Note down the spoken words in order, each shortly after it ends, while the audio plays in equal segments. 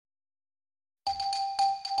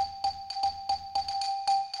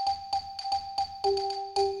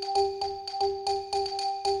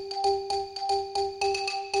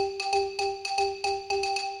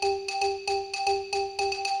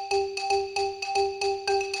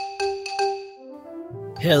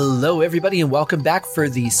Hello, everybody, and welcome back for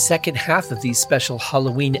the second half of the special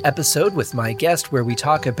Halloween episode with my guest, where we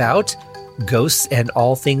talk about ghosts and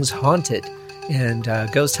all things haunted, and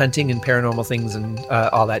ghost hunting and paranormal things and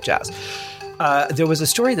all that jazz. There was a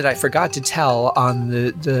story that I forgot to tell on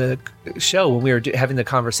the show when we were having the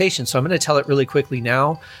conversation, so I'm going to tell it really quickly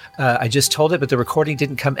now. I just told it, but the recording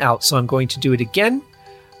didn't come out, so I'm going to do it again.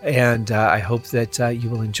 And I hope that you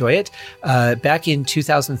will enjoy it. Back in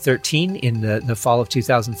 2013, in the fall of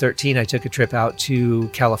 2013, I took a trip out to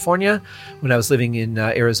California when I was living in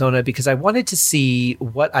Arizona because I wanted to see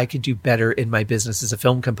what I could do better in my business as a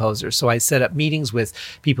film composer. So I set up meetings with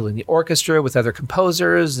people in the orchestra, with other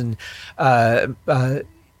composers, and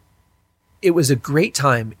it was a great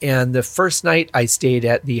time. And the first night I stayed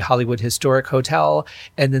at the Hollywood Historic Hotel.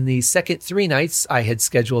 And then the second 3 nights I had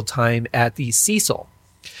scheduled time at the Cecil.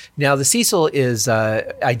 Now, the Cecil is,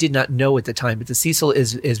 I did not know at the time, but the Cecil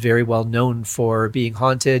is very well known for being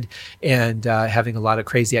haunted and having a lot of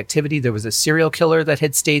crazy activity. There was a serial killer that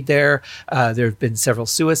had stayed there. There have been several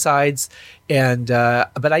suicides.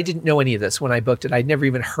 But I didn't know any of this when I booked it. I'd never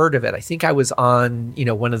even heard of it. I think I was on,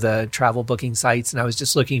 one of the travel booking sites, and I was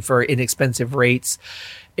just looking for inexpensive rates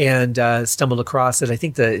and stumbled across it. I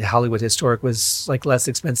think the Hollywood Historic was like less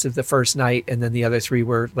expensive the first night, and then the other 3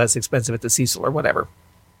 were less expensive at the Cecil or whatever.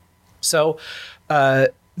 So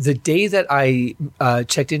the day that I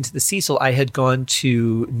checked into the Cecil, I had gone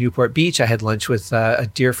to Newport Beach. I had lunch with a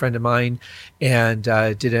dear friend of mine and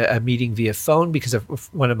did a meeting via phone because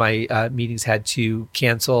of one of my meetings had to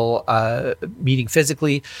cancel meeting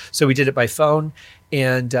physically. So we did it by phone.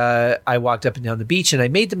 And I walked up and down the beach, and I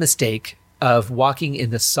made the mistake of walking in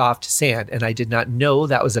the soft sand, and I did not know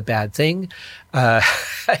that was a bad thing.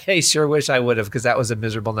 I sure wish I would have, because that was a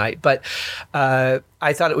miserable night. But I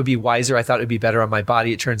thought it would be wiser. I thought it would be better on my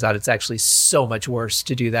body. It turns out it's actually so much worse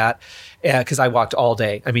to do that because I walked all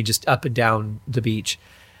day. I mean, just up and down the beach.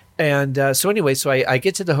 And so I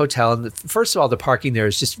get to the hotel, and first of all, the parking there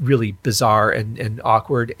is just really bizarre and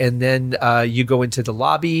awkward. And then you go into the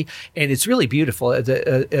lobby, and it's really beautiful.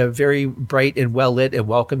 A very bright and well-lit and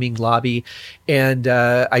welcoming lobby. And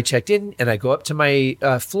I checked in, and I go up to my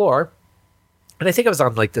floor, and I think I was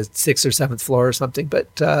on like the 6th or 7th floor or something.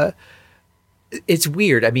 But it's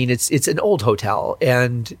weird. I mean, it's an old hotel,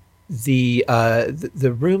 and the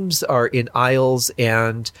rooms are in aisles,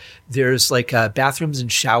 and there's like bathrooms and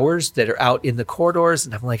showers that are out in the corridors.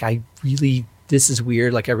 And I'm like, this is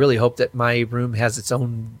weird. Like, I really hope that my room has its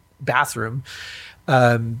own bathroom.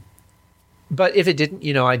 But if it didn't,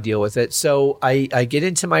 I'd deal with it. So I get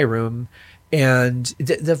into my room, and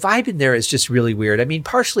the vibe in there is just really weird. I mean,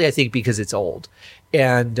 partially I think because it's old.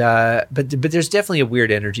 And but there's definitely a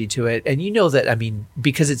weird energy to it. And that, I mean,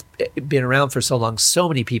 because it's been around for so long, so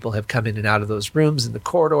many people have come in and out of those rooms and the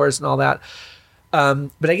corridors and all that.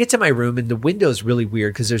 But I get to my room, and the window's really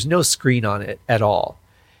weird because there's no screen on it at all.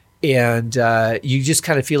 And you just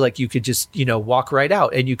kind of feel like you could just, walk right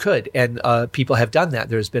out, and you could. And people have done that.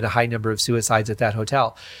 There's been a high number of suicides at that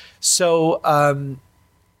hotel. So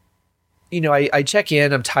I check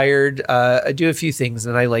in, I'm tired, I do a few things,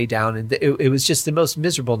 and I lay down, and it was just the most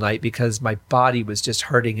miserable night because my body was just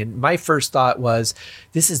hurting. And my first thought was,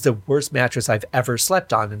 this is the worst mattress I've ever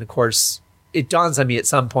slept on. And of course, it dawns on me at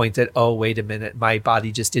some point that, oh, wait a minute, my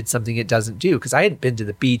body just did something it doesn't do, because I hadn't been to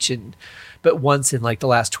the beach but once in like the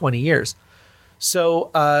last 20 years. So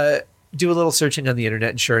do a little searching on the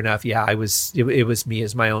internet, and sure enough, yeah, it was me.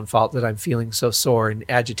 It's my own fault that I'm feeling so sore and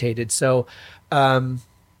agitated. So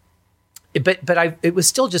it was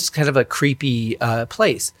still just kind of a creepy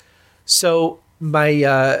place. So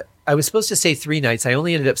I was supposed to stay 3 nights. I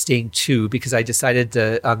only ended up staying 2 because I decided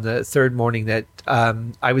on the third morning that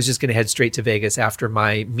I was just going to head straight to Vegas after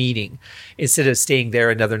my meeting instead of staying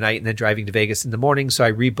there another night and then driving to Vegas in the morning. So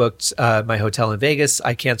I rebooked my hotel in Vegas.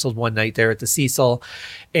 I canceled 1 night there at the Cecil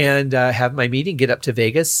and have my meeting, get up to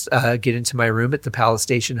Vegas, get into my room at the Palace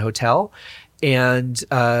Station Hotel, and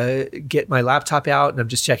get my laptop out, and I'm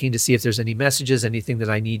just checking to see if there's any messages, anything that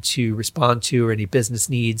I need to respond to, or any business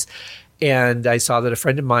needs. And I saw that a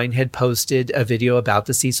friend of mine had posted a video about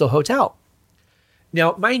the Cecil Hotel.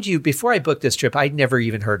 Now, mind you, before I booked this trip, I'd never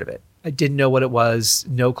even heard of it. I didn't know what it was,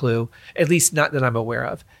 no clue, at least not that I'm aware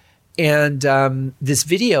of. And this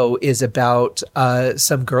video is about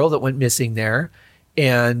some girl that went missing there.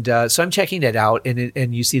 And so I'm checking it out,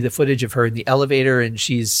 and you see the footage of her in the elevator, and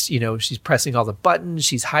she's pressing all the buttons,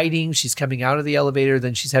 she's hiding, she's coming out of the elevator,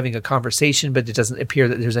 then she's having a conversation, but it doesn't appear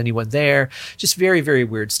that there's anyone there. Just very, very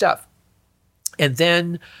weird stuff. And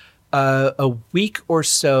then a week or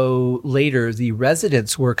so later, the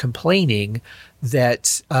residents were complaining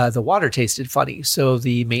that the water tasted funny. So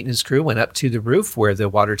the maintenance crew went up to the roof where the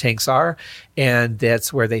water tanks are, and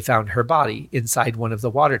that's where they found her body inside one of the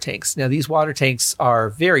water tanks. Now, these water tanks are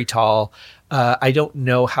very tall. I don't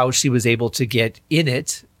know how she was able to get in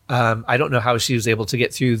it. I don't know how she was able to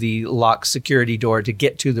get through the locked security door to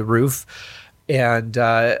get to the roof. And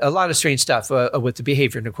a lot of strange stuff with the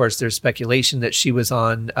behavior. And of course, there's speculation that she was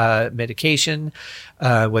on medication,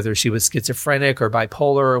 whether she was schizophrenic or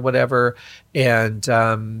bipolar or whatever. And,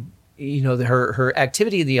 her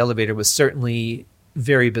activity in the elevator was certainly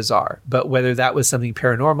very bizarre. But whether that was something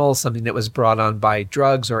paranormal, something that was brought on by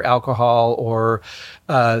drugs or alcohol or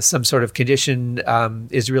some sort of condition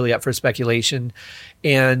is really up for speculation.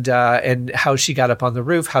 And how she got up on the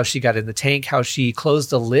roof, how she got in the tank, how she closed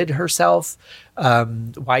the lid herself,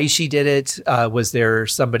 why she did it. Was there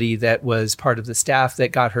somebody that was part of the staff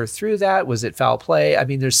that got her through that? Was it foul play? I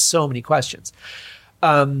mean, there's so many questions.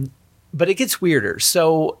 But it gets weirder.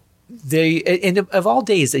 So and of all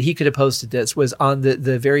days that he could have posted this was on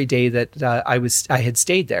the very day that I had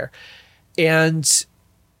stayed there. And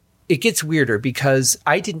it gets weirder because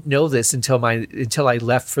I didn't know this until I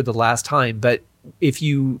left for the last time. But if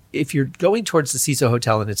you're going towards the Cecil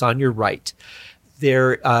Hotel and it's on your right,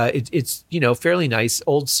 there it's fairly nice,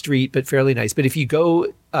 old street, but fairly nice. But if you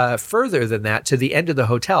go further than that to the end of the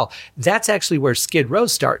hotel, that's actually where Skid Row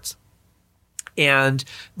starts. And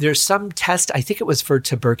there's some test, I think it was for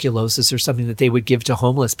tuberculosis or something that they would give to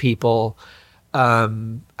homeless people.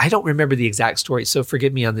 I don't remember the exact story, so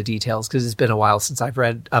forgive me on the details because it's been a while since I've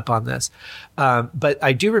read up on this. But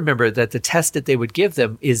I do remember that the test that they would give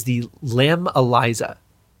them is the Lam Eliza,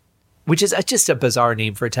 which is just a bizarre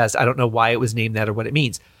name for a test. I don't know why it was named that or what it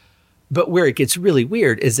means. But where it gets really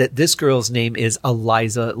weird is that this girl's name is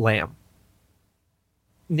Eliza Lam.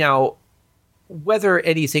 Now, whether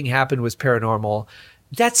anything happened was paranormal,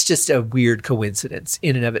 that's just a weird coincidence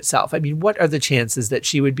in and of itself. I mean, what are the chances that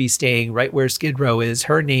she would be staying right where Skid Row is?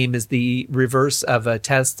 Her name is the reverse of a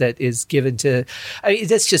test that is given to,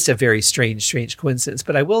 that's just a very strange coincidence.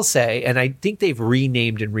 But I will say, and I think they've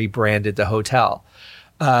renamed and rebranded the hotel.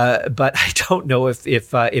 But I don't know if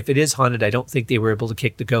it is haunted. I don't think they were able to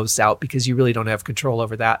kick the ghosts out because you really don't have control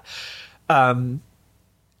over that.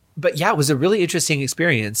 But yeah, it was a really interesting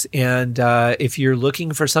experience. And if you're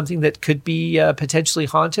looking for something that could be potentially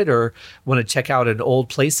haunted or want to check out an old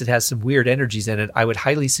place that has some weird energies in it, I would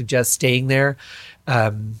highly suggest staying there.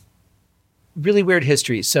 Really weird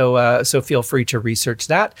history. So feel free to research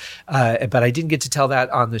that. But I didn't get to tell that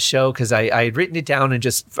on the show because I had written it down and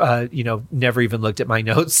just, never even looked at my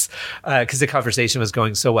notes because the conversation was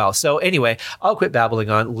going so well. So anyway, I'll quit babbling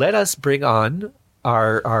on. Let us bring on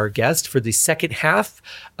our guest for the second half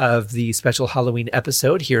of the special Halloween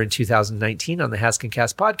episode here in 2019 on the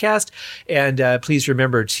Haskincast podcast. And please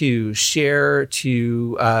remember to share,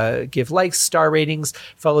 to give likes, star ratings,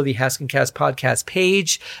 follow the Haskincast podcast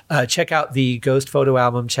page, check out the Ghost photo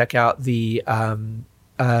album, check out the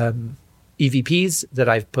EVPs that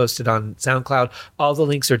I've posted on SoundCloud. All the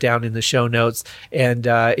links are down in the show notes. And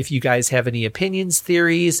if you guys have any opinions,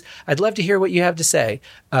 theories, I'd love to hear what you have to say.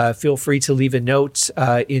 Feel free to leave a note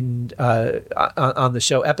on the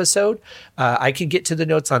show episode. I can get to the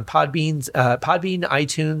notes on Podbean,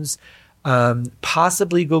 iTunes,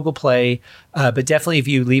 possibly Google Play, but definitely if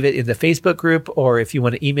you leave it in the Facebook group or if you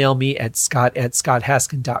want to email me at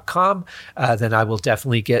scott@scotthaskin.com, then I will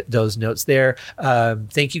definitely get those notes there.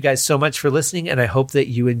 Thank you guys so much for listening, and I hope that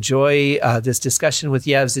you enjoy this discussion with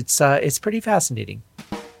Yves. It's pretty fascinating.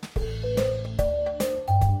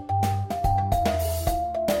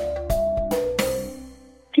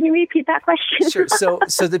 Can you repeat that question? Sure.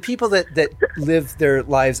 So the people that live their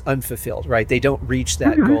lives unfulfilled, right? They don't reach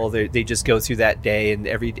that goal. They just go through that day, and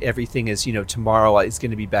everything is, tomorrow is going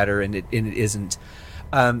to be better, and it isn't.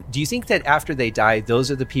 Do you think that after they die, those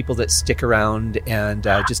are the people that stick around and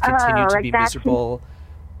just continue to be miserable?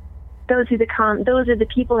 Those are the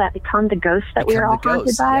people that become the ghosts that we're all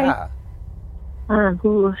haunted by. Yeah.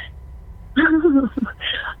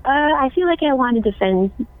 I feel like I want to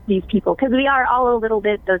defend these people because we are all a little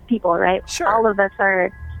bit those people, right? Sure. All of us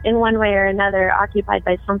are in one way or another occupied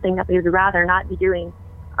by something that we would rather not be doing.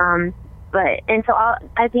 I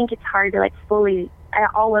think it's hard to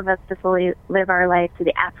all of us to fully live our life to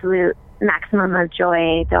the absolute maximum of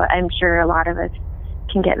joy, though I'm sure a lot of us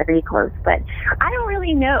can get very close. But I don't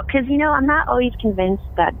really know because, I'm not always convinced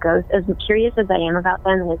that ghosts, as curious as I am about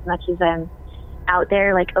them and as much as I'm out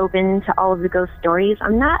there, open to all of the ghost stories,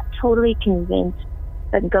 I'm not totally convinced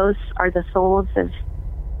that ghosts are the souls of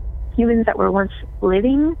humans that were once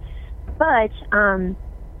living. But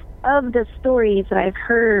of the stories that I've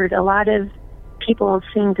heard, a lot of people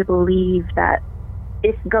seem to believe that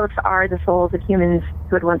if ghosts are the souls of humans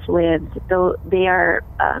who had once lived, though they are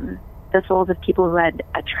the souls of people who had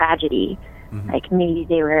a tragedy, like maybe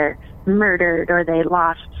they were murdered or they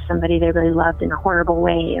lost somebody they really loved in a horrible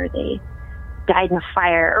way, or they died in a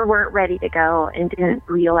fire or weren't ready to go and didn't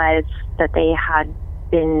realize that they had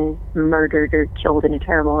been murdered or killed in a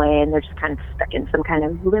terrible way, and they're just kind of stuck in some kind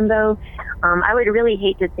of limbo. I would really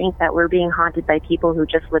hate to think that we're being haunted by people who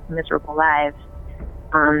just lived miserable lives.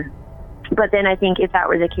 But then I think if that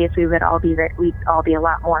were the case, we'd all be a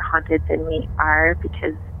lot more haunted than we are,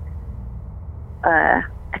 because I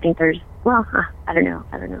think there's, I don't know.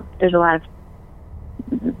 There's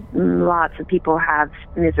lots of people have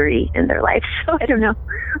misery in their life, so I don't know.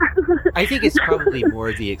 I think it's probably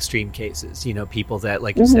more the extreme cases, people that,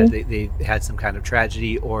 like you said, they had some kind of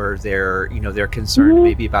tragedy, or they're concerned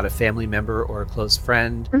maybe about a family member or a close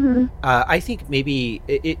friend. I think maybe,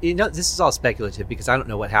 this is all speculative because I don't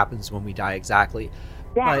know what happens when we die exactly.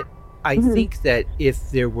 Yeah. But I think that if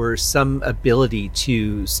there were some ability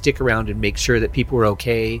to stick around and make sure that people were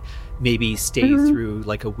okay, maybe stay through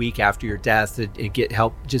like a week after your death and get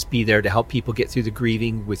help, just be there to help people get through the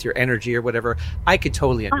grieving with your energy or whatever, I could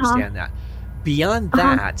totally understand that. Beyond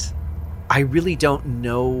that, I really don't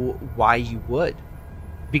know why you would,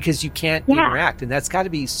 because you can't interact, and that's got to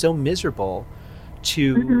be so miserable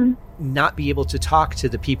to not be able to talk to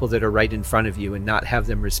the people that are right in front of you and not have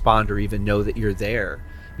them respond or even know that you're there,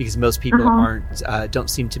 because most people don't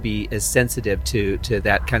seem to be as sensitive to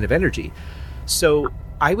that kind of energy. So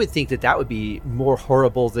I would think that would be more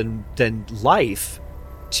horrible than life,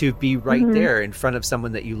 to be right there in front of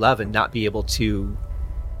someone that you love and not be able to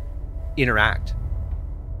interact.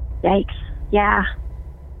 Yikes. Yeah,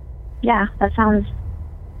 that sounds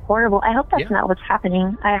horrible. I hope that's not what's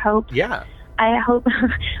happening. I hope there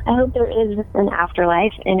is an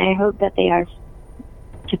afterlife, and I hope that the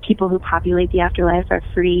people who populate the afterlife are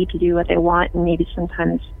free to do what they want, and maybe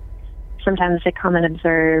sometimes they come and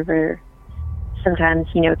observe, or sometimes,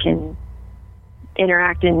 can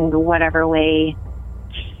interact in whatever way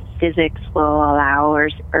physics will allow, or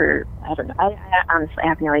I don't know. I honestly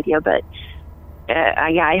have no idea, but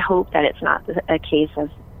I hope that it's not a case of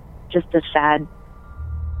just a sad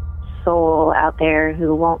soul out there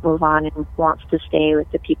who won't move on and wants to stay with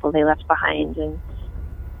the people they left behind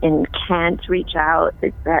and can't reach out.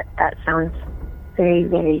 That sounds very,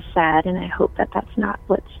 very sad, and I hope that that's not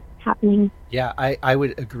what's happening. Yeah, I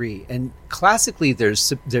would agree. And classically,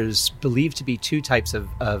 there's believed to be two types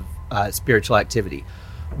of spiritual activity.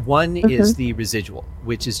 One is the residual,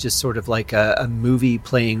 which is just sort of like a movie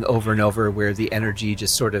playing over and over, where the energy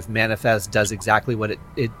just sort of manifests, does exactly what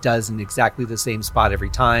it does in exactly the same spot every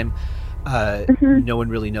time. No one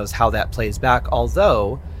really knows how that plays back,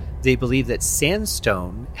 although they believe that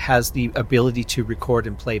sandstone has the ability to record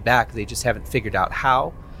and play back. They just haven't figured out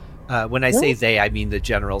how. When I say they, I mean the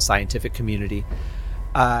general scientific community.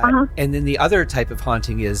 And then the other type of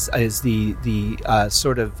haunting is the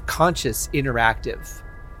sort of conscious interactive.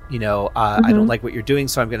 I don't like what you're doing,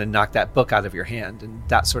 so I'm going to knock that book out of your hand, and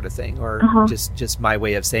that sort of thing. Or just my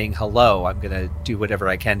way of saying hello. I'm going to do whatever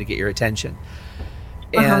I can to get your attention.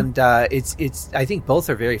 And it's I think both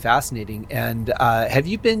are very fascinating. And have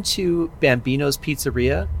you been to Bambino's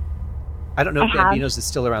Pizzeria? I don't know if Bambino's is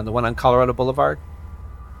still around, the one on Colorado Boulevard.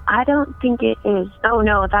 I don't think it is. Oh,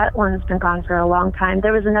 no, that one's been gone for a long time.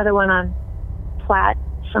 There was another one on Platt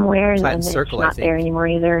somewhere, and it's not there anymore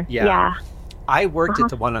either. Yeah. I worked at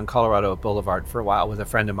the one on Colorado Boulevard for a while with a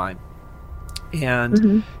friend of mine.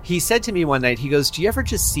 And he said to me one night, he goes, "Do you ever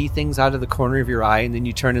just see things out of the corner of your eye and then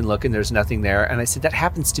you turn and look and there's nothing there?" And I said, "That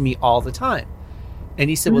happens to me all the time." And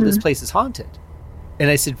he said, "Well, this place is haunted." And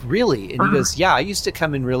I said, "Really?" And he goes, "Yeah, I used to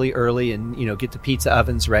come in really early and, get the pizza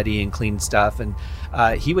ovens ready and clean stuff." And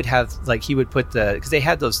he would put because they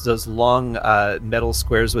had those long metal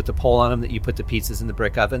squares with the pole on them that you put the pizzas in the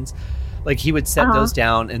brick ovens. Like, he would set those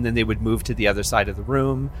down, and then they would move to the other side of the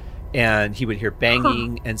room, and he would hear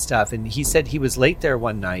banging and stuff. And he said he was late there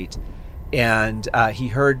one night, and he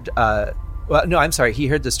heard he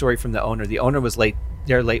heard the story from the owner. The owner was late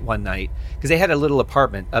one night because they had a little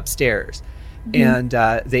apartment upstairs. And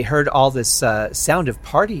they heard all this sound of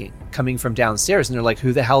partying coming from downstairs, and they're like,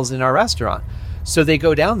 "Who the hell's in our restaurant?" So they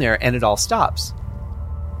go down there, and it all stops.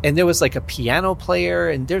 And there was like a piano player,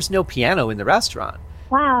 and there's no piano in the restaurant.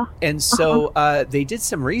 Wow. And so they did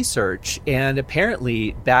some research, and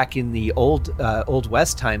apparently back in the old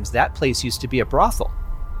West times, that place used to be a brothel.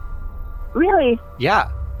 Really? Yeah.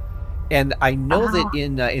 And I know that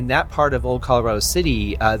in that part of Old Colorado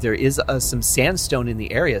City, there is some sandstone in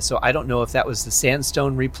the area. So I don't know if that was the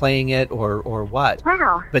sandstone replaying it or what.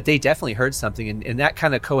 Wow. But they definitely heard something, and that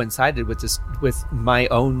kind of coincided with my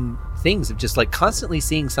own things of just like constantly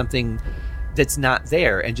seeing something that's not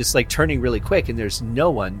there and just like turning really quick, and there's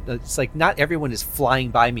no one. It's like not everyone is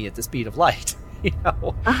flying by me at the speed of light, you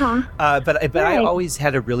know. But I always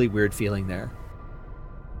had a really weird feeling there.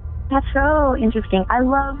 That's so interesting. I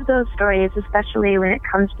love those stories, especially when it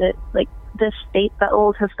comes to like the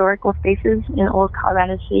old historical spaces in Old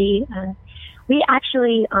Colorado City. And we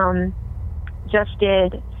actually just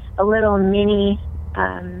did a little mini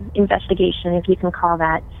investigation, if you can call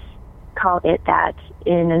it that,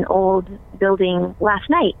 in an old building last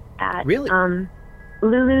night at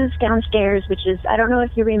Lulu's downstairs, which is, I don't know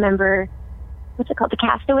if you remember, what's it called? The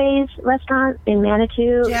Castaways restaurant in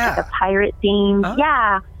Manitou. Yeah. It's like a pirate theme.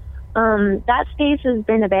 Yeah. That space has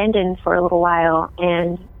been abandoned for a little while,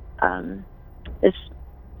 and this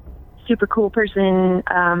super cool person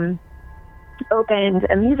opened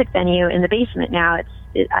a music venue in the basement now.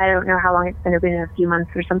 I don't know how long it's been open, a few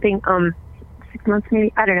months or something. 6 months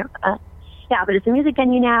maybe, I don't know. Yeah, but it's a music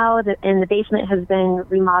venue now, and the basement has been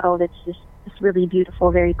remodeled. It's just this really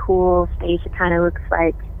beautiful, very cool space. It kind of looks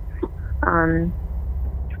like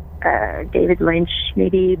David Lynch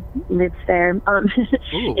maybe lives there.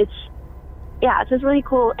 It's just really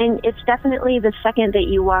cool, and it's definitely the second that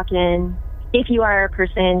you walk in, if you are a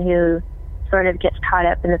person who sort of gets caught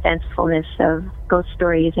up in the fancifulness of ghost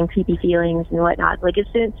stories and creepy feelings and whatnot. Like as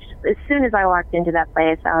soon as I walked into that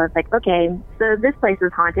place, I was like, okay, so this place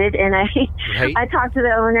is haunted, and I talked to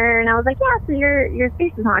the owner, and I was like, yeah, so your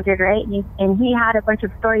space is haunted, right? And he had a bunch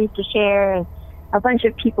of stories to share, and a bunch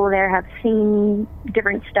of people there have seen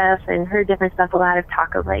different stuff and heard different stuff. A lot of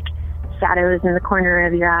talk of like shadows in the corner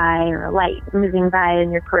of your eye or a light moving by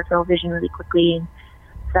in your peripheral vision really quickly. And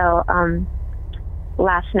so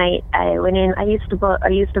last night I went in. I used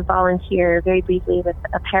to volunteer very briefly with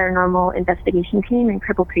a paranormal investigation team in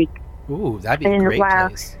Cripple Creek. Ooh, that'd be a great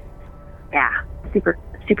place. Yeah, super,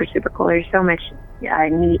 super, super cool. There's so much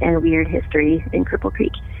neat and weird history in Cripple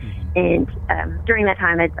Creek. And during that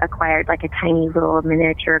time, I acquired like a tiny little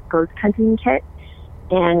miniature ghost hunting kit.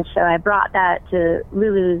 And so I brought that to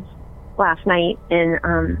Lulu's last night, and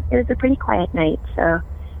it was a pretty quiet night. So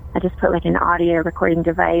I just put like an audio recording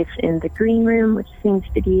device in the green room, which seems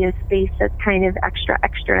to be a space that's kind of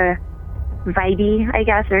extra vibey, I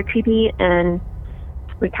guess, or creepy. And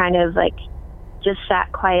we kind of like just sat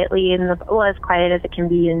quietly as quiet as it can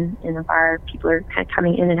be in a bar. People are kind of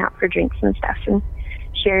coming in and out for drinks and stuff, and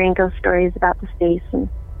sharing ghost stories about the space, and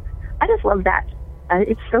I just love that.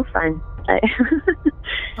 It's so fun.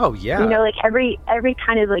 Oh yeah. You know, like every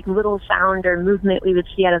kind of like little sound or movement we would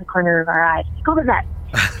see out of the corner of our eyes. What was that?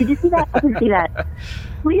 Did you see that? I didn't see that.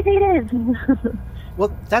 What do you think it is?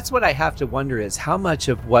 Well, that's what I have to wonder is how much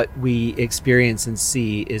of what we experience and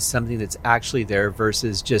see is something that's actually there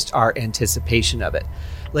versus just our anticipation of it.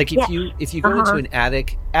 Like if you go into an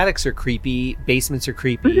attic, attics are creepy, basements are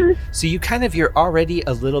creepy. So you're already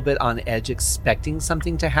a little bit on edge expecting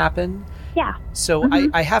something to happen. Yeah. So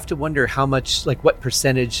I have to wonder how much, like what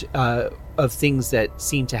percentage of things that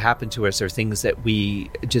seem to happen to us are things that we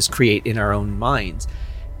just create in our own minds.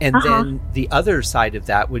 And then the other side of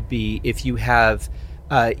that would be if you have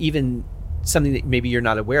even something that maybe you're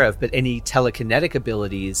not aware of, but any telekinetic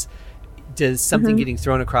abilities. Does something getting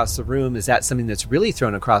thrown across the room, is that something that's really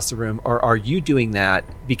thrown across the room? Or are you doing that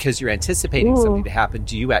because you're anticipating something to happen?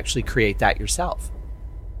 Do you actually create that yourself?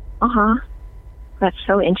 That's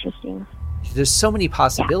so interesting. There's so many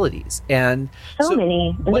possibilities. And so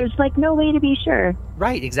many. And there's like no way to be sure.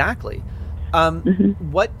 Right, exactly.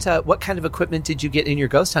 What kind of equipment did you get in your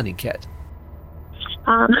ghost hunting kit?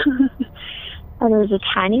 There's a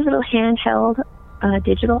tiny little handheld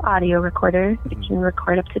digital audio recorder that can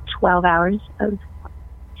record up to 12 hours of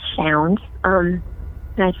sound. And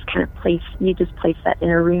I just kind of place that in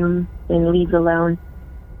a room and leave alone,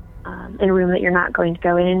 in a room that you're not going to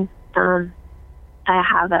go in. I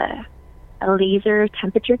have a laser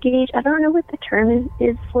temperature gauge. I don't know what the term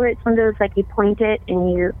is for it. It's one of those, like, you point it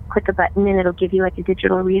and you click a button and it'll give you like a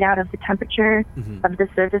digital readout of the temperature of the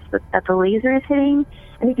surface that the laser is hitting.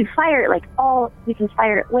 And you can fire it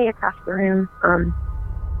way across the room.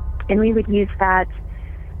 And we would use that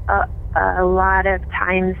a lot of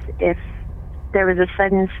times if there was a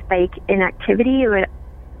sudden spike in activity. It would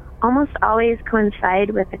almost always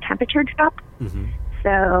coincide with a temperature drop.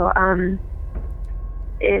 So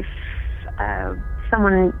if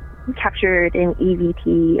someone captured an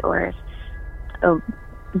EVP or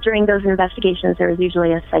during those investigations, there was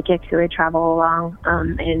usually a psychic who would travel along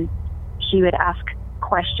and she would ask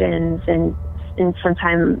questions, and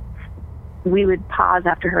sometimes we would pause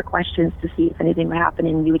after her questions to see if anything would happen,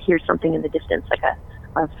 and you would hear something in the distance, like a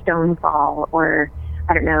stone fall, or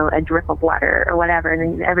I don't know, a drip of water or whatever,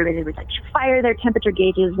 and then everybody would like fire their temperature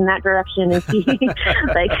gauges in that direction and see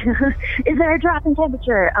like, is there a drop in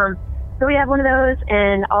temperature? So we have one of those,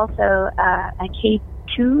 and also a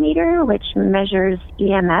K2 meter, which measures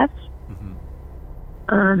EMF.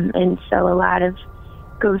 And so a lot of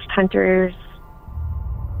ghost hunters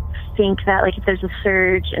think that, like, if there's a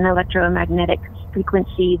surge in electromagnetic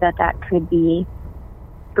frequency, that could be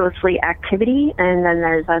ghostly activity. And then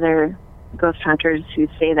there's other ghost hunters who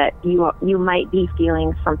say that you might be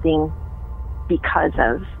feeling something because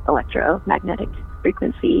of electromagnetic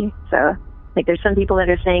frequency. So, like, there's some people that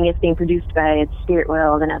are saying it's being produced by its spirit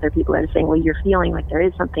world, and other people that are saying, well, you're feeling like there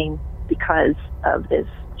is something because of this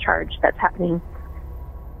charge that's happening.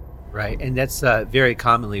 Right, and that's very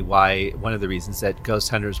commonly why one of the reasons that ghost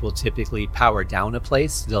hunters will typically power down a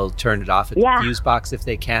place. They'll turn it off at the fuse box if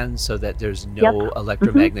they can, so that there's no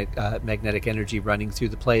magnetic energy running through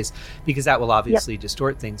the place, because that will obviously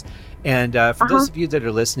distort things. And for those of you that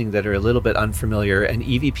are listening that are a little bit unfamiliar, an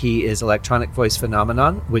EVP is electronic voice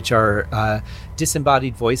phenomenon, which are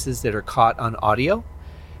disembodied voices that are caught on audio,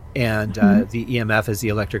 and the EMF is the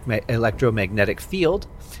electromagnetic field.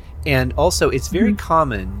 And also, it's very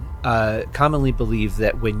commonly believed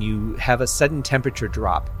that when you have a sudden temperature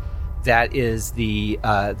drop, that is the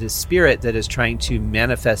spirit that is trying to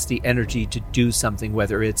manifest the energy to do something,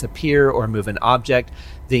 whether it's appear or move an object.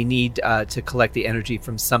 They need to collect the energy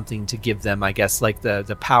from something to give them, I guess, like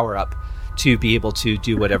the power up to be able to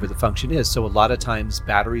do whatever the function is. So a lot of times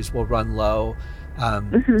batteries will run low.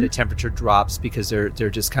 The temperature drops because they're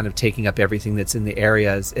just kind of taking up everything that's in the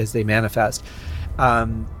area as they manifest.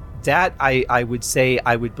 That I would say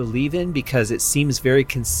I would believe in, because it seems very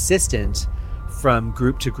consistent from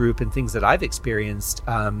group to group and things that I've experienced,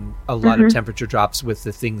 a lot of temperature drops with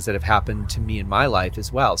the things that have happened to me in my life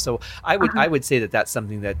as well. So I would say that that's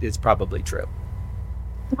something that is probably true.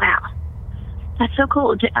 Wow. That's so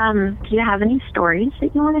cool. Do you have any stories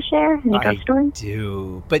that you want to share? Any ghost stories? I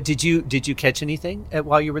do. But did you catch anything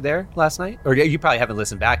while you were there last night? Or you probably haven't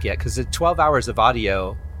listened back yet, because 12 hours of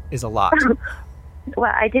audio is a lot.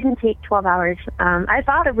 Well, I didn't take 12 hours. I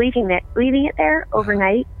thought of leaving it there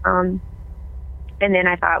overnight. And then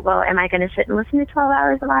I thought, well, am I going to sit and listen to 12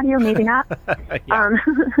 hours of audio? Maybe not. So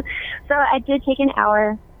I did take an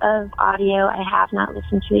hour of audio. I have not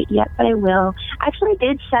listened to it yet, but I will. Actually, I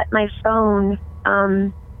did set my phone,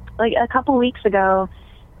 like a couple weeks ago,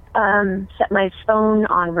 set my phone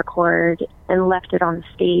on record and left it on the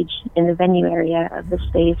stage in the venue area of the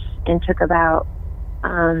space, and took about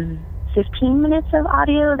 15 minutes of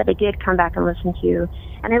audio that I did come back and listen to.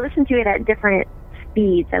 And I listened to it at different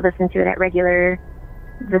speeds. I listened to it at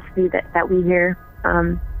the speed that we hear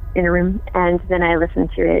in a room. And then I listened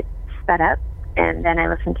to it sped up. And then I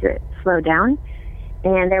listened to it slowed down.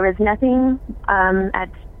 And there was nothing at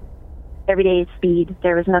everyday speed.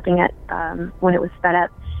 There was nothing at when it was sped up.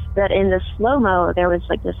 But in the slow-mo, there was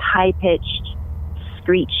like this high-pitched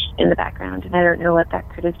screech in the background. And I don't know what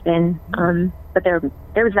that could have been. But there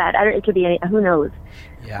was that. It could be who knows.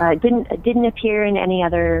 Yeah. It didn't appear in any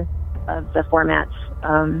other of the formats.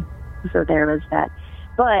 So there was that.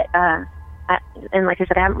 But and like I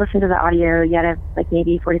said, I haven't listened to the audio yet. I have like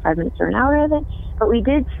maybe 45 minutes or an hour of it. But we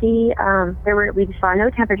did see we saw no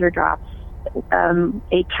temperature drops.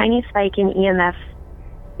 A tiny spike in EMF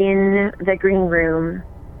in the green room,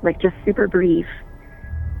 like just super brief.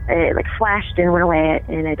 It like flashed and went away,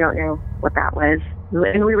 and I don't know what that was.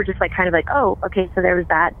 And we were just like kind of like, oh, okay, so there was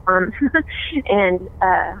that. And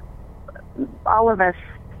all of us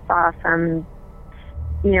saw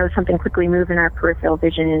something quickly move in our peripheral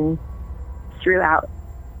vision throughout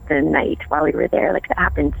the night while we were there. Like, that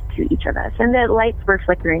happened to each of us. And the lights were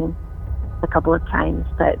flickering a couple of times,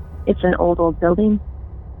 but it's an old building.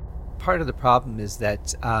 Part of the problem is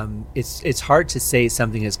that it's hard to say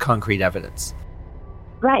something as concrete evidence.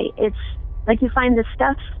 Right. It's like you find this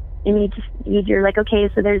stuff and you're like, okay,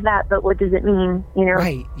 so there's that, but what does it mean?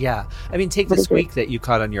 Right. Yeah. I mean, take the squeak that you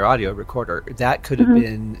caught on your audio recorder. That could have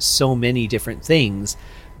been so many different things.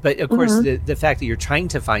 But of course, the fact that you're trying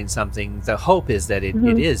to find something, the hope is that it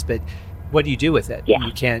is. But what do you do with it? Yeah.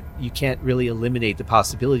 You can't really eliminate the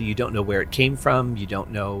possibility. You don't know where it came from. You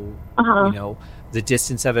don't know, the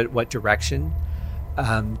distance of it, what direction.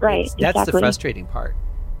 Right. That's exactly. the frustrating part.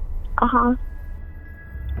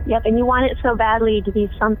 Yep, and you want it so badly to be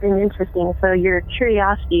something interesting, so your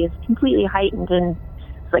curiosity is completely heightened, and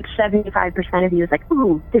it's like 75% of you is like,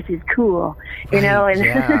 ooh, this is cool, and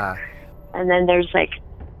yeah. and then there's like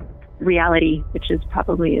reality, which is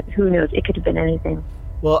probably, who knows, it could have been anything.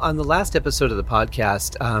 Well, on the last episode of the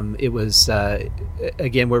podcast, it was,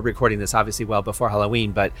 again, we're recording this obviously well before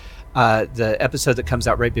Halloween, but the episode that comes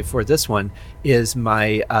out right before this one is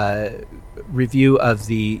my review of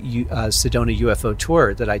the Sedona UFO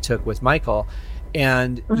tour that I took with Michael.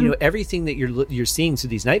 And, you know, everything that you're seeing through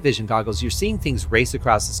these night vision goggles, you're seeing things race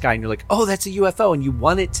across the sky and you're like, oh, that's a UFO. And you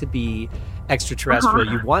want it to be extraterrestrial.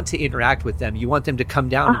 You want to interact with them. You want them to come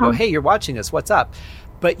down and go, hey, you're watching us. What's up?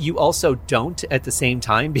 But you also don't at the same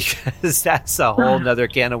time, because that's a whole nother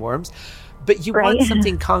can of worms. But you want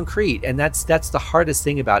something concrete. And that's the hardest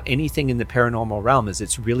thing about anything in the paranormal realm, is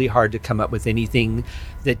it's really hard to come up with anything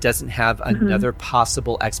that doesn't have another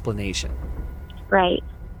possible explanation. Right.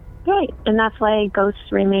 And that's why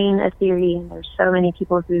ghosts remain a theory. And there's so many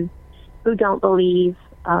people who don't believe,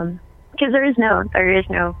 because there is no,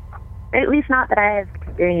 at least not that I have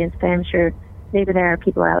experienced, but I'm sure maybe there are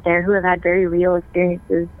people out there who have had very real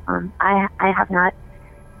experiences. I have not.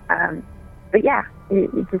 But yeah,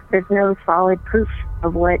 it just, there's no solid proof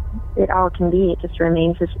of what it all can be. It just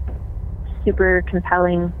remains this super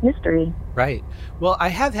compelling mystery. Right. Well, I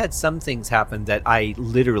have had some things happen that I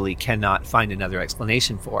literally cannot find another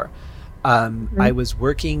explanation for. I was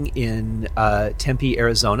working in Tempe,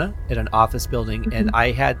 Arizona at an office building, and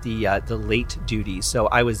I had the late duty. So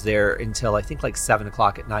I was there until I think like 7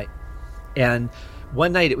 o'clock at night. And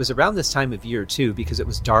one night, it was around this time of year too, because it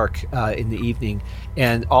was dark in the evening,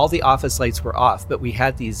 and all the office lights were off, but we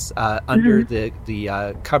had these under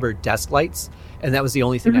the cupboard desk lights, and that was the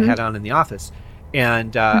only thing I had on in the office.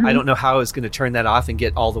 And I don't know how I was going to turn that off and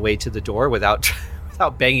get all the way to the door without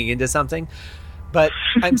banging into something. But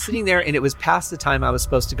I'm sitting there, and it was past the time I was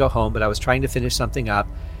supposed to go home, but I was trying to finish something up,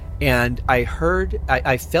 and I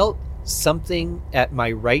felt something at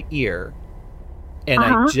my right ear. And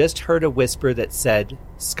I just heard a whisper that said,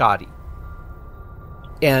 Scotty.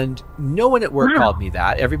 And no one at work called me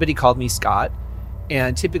that. Everybody called me Scott.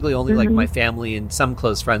 And typically only like my family and some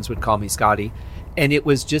close friends would call me Scotty. And it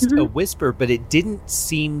was just a whisper, but it didn't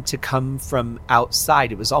seem to come from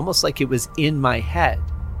outside. It was almost like it was in my head,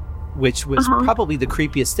 which was probably the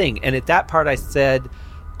creepiest thing. And at that part I said,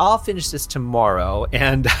 I'll finish this tomorrow.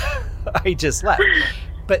 And I just left.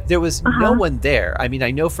 But there was no one there. I mean,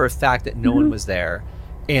 I know for a fact that no one was there.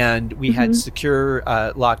 And we had secure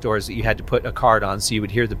locked doors that you had to put a card on so you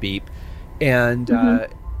would hear the beep. And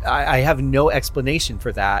I have no explanation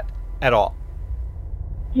for that at all.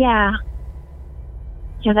 Yeah.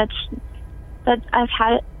 Yeah, that's I've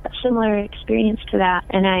had a similar experience to that.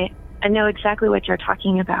 And I know exactly what you're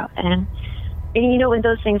talking about. And you know, when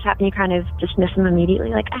those things happen, you kind of dismiss them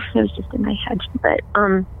immediately. Like, it was just in my head. But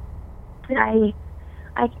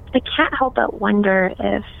I can't help but wonder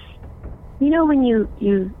if, you know, when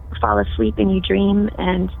you fall asleep and you dream,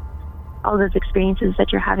 and all those experiences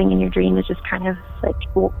that you're having in your dream is just kind of like,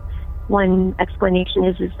 well, one explanation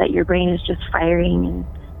is that your brain is just firing,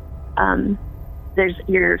 and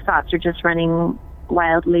your thoughts are just running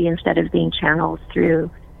wildly instead of being channeled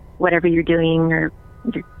through whatever you're doing, or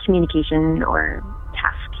your communication or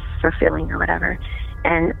tasks fulfilling or whatever.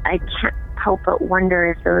 And I can't help but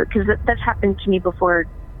wonder if, because that's happened to me before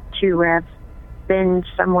too, where I've been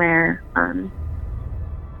somewhere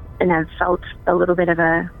and I've felt a little bit of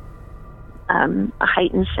a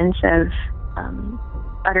heightened sense of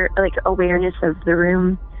utter like awareness of the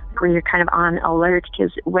room, where you're kind of on alert,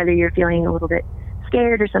 because whether you're feeling a little bit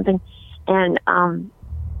scared or something, and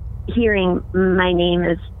hearing my name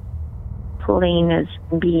as plain as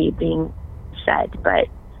being said, but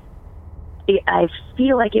I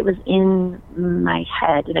feel like it was in my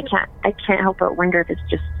head, and I can't help but wonder if it's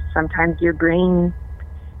just sometimes your brain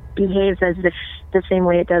behaves as if the same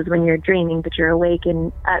way it does when you're dreaming, but you're awake,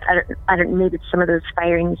 and I don't maybe it's some of those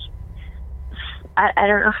firings. I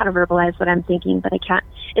don't know how to verbalize what I'm thinking, but I can't.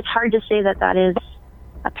 It's hard to say that is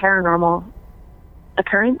a paranormal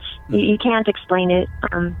occurrence. You can't explain it,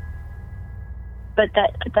 but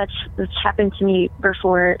that's happened to me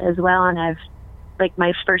before as well, and I've like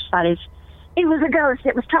my first thought is, it was a ghost.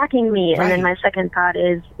 It was talking to me. Right. And then my second thought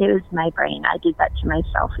is, it was my brain. I did that to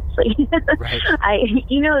myself. It's like, right.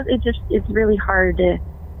 It's really hard to,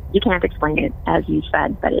 you can't explain it, as you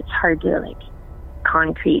said, but it's hard to like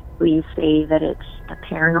concretely say that it's a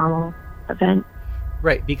paranormal event.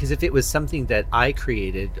 Right, because if it was something that I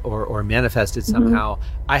created or manifested somehow,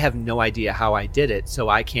 I have no idea how I did it, so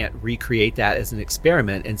I can't recreate that as an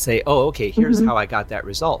experiment and say, oh, okay, here's how I got that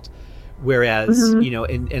result. Whereas,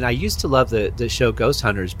 and I used to love the show Ghost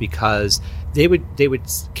Hunters because they would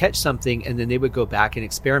catch something and then they would go back and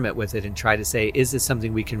experiment with it and try to say, is this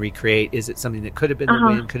something we can recreate? Is it something that could have been the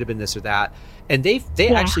wind, could have been this or that? And they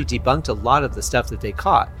actually debunked a lot of the stuff that they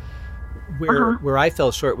caught. Where I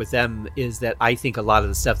fell short with them is that I think a lot of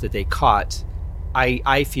the stuff that they caught,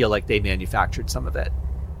 I feel like they manufactured some of it.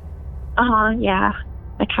 Yeah.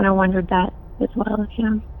 I kind of wondered that as well,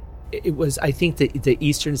 yeah. It was, I think, the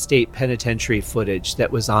Eastern State Penitentiary footage that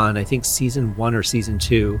was on, I think, season 1 or season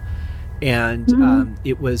 2. And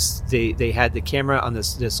it was, they had the camera on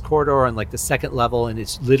this corridor on like the second level, and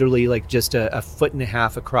it's literally like just a foot and a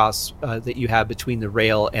half across that you have between the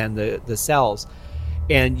rail and the cells.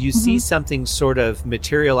 And you see something sort of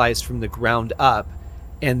materialized from the ground up,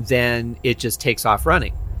 and then it just takes off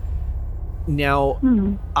running. Now,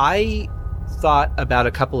 I thought about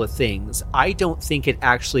a couple of things. I don't think it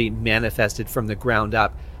actually manifested from the ground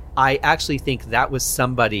up. I actually think that was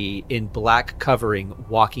somebody in black covering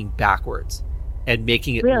walking backwards and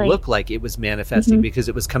making it look like it was manifesting because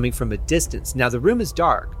it was coming from a distance. Now, the room is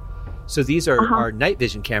dark, so these are night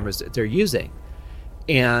vision cameras that they're using.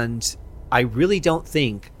 And I really don't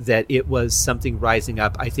think that it was something rising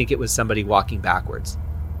up. I think it was somebody walking backwards.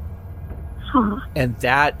 And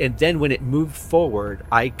then when it moved forward,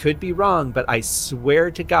 I could be wrong, but I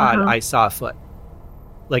swear to God, I saw a foot,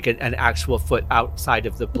 like an actual foot outside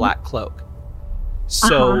of the black cloak.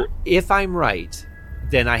 So if I'm right,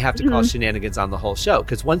 then I have to call shenanigans on the whole show.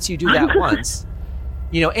 Because once you do that once,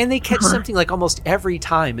 and they catch something like almost every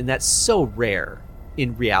time, and that's so rare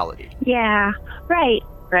in reality. Yeah, right.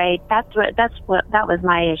 That was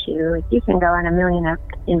my issue. Like, you can go on a million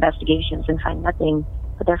investigations and find nothing,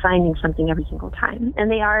 but they're finding something every single time. And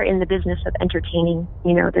they are in the business of entertaining.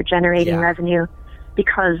 They're generating revenue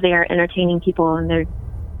because they are entertaining people, and they're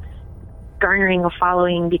garnering a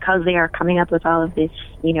following because they are coming up with all of this,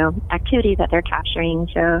 activity that they're capturing.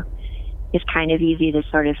 So it's kind of easy to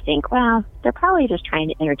sort of think, well, they're probably just trying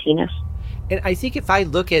to entertain us. And I think if I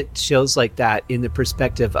look at shows like that in the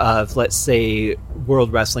perspective of, let's say,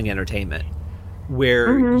 World Wrestling Entertainment, where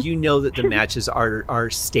that the matches are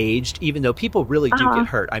staged, even though people really do get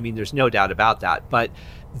hurt. I mean, there's no doubt about that. But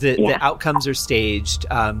the outcomes are staged.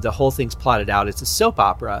 The whole thing's plotted out. It's a soap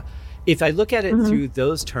opera. If I look at it through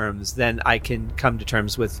those terms, then I can come to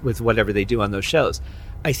terms with whatever they do on those shows.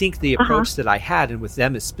 I think the approach that I had, and with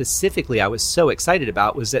them specifically, I was so excited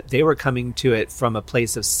about, was that they were coming to it from a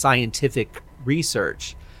place of scientific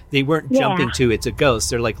research. They weren't jumping to it's a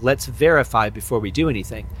ghost. They're like, let's verify before we do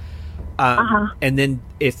anything. And then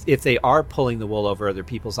if they are pulling the wool over other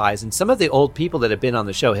people's eyes, and some of the old people that have been on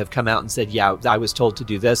the show have come out and said, yeah, I was told to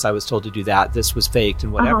do this, I was told to do that, this was faked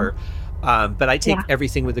and whatever. But I take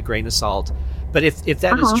everything with a grain of salt. But if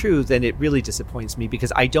that is true, then it really disappoints me,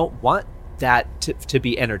 because I don't want that to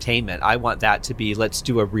be entertainment. I want that to be, let's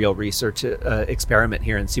do a real research experiment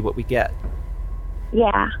here and see what we get.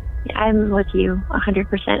 Yeah, I'm with you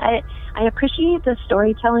 100%. I appreciate the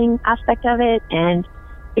storytelling aspect of it, and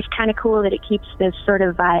it's kind of cool that it keeps this sort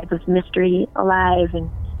of vibe of mystery alive, and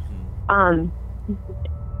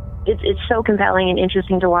it's so compelling and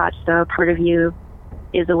interesting to watch. So part of you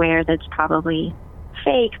is aware that it's probably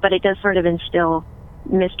fake, but it does sort of instill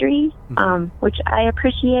mystery, which I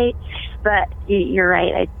appreciate. But you're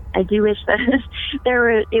right. I do wish that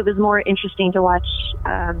it was more interesting to watch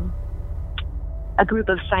a group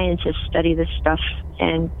of scientists study this stuff,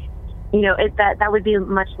 and that would be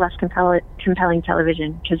much less compelling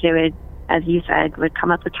television, because they would, as you said, would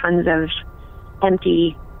come up with tons of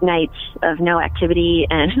empty nights of no activity,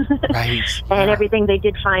 and and everything they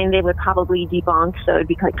did find they would probably debunk, so it'd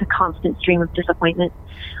be like a constant stream of disappointment.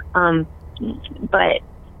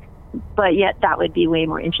 But yet that would be way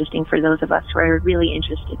more interesting for those of us who are really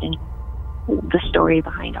interested in the story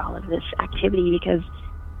behind all of this activity, because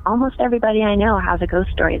almost everybody I know has a ghost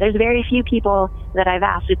story. There's very few people that I've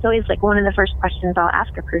asked. It's always like one of the first questions I'll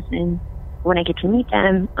ask a person when I get to meet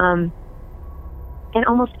them. And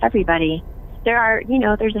almost everybody, there's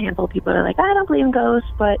a handful of people that are like, I don't believe in ghosts,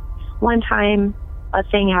 but one time a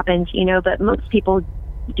thing happens, but most people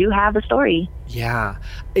do have a story. Yeah.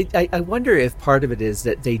 I wonder if part of it is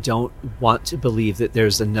that they don't want to believe that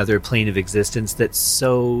there's another plane of existence that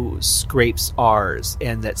so scrapes ours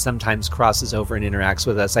and that sometimes crosses over and interacts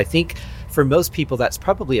with us. I think for most people that's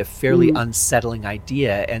probably a fairly unsettling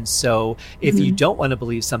idea. And so if you don't want to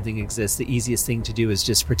believe something exists, the easiest thing to do is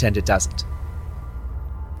just pretend it doesn't.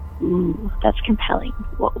 Ooh, that's compelling.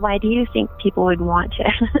 Why do you think people would want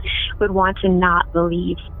to not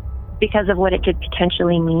believe? Because of what it could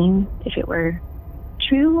potentially mean if it were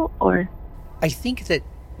true, or? I think that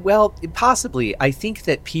Well, possibly. I think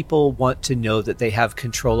that people want to know that they have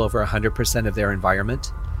control over 100% of their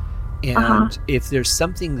environment. And if there's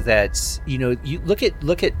something that, you look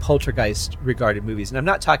at Poltergeist regarded movies, and I'm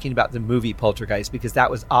not talking about the movie Poltergeist because that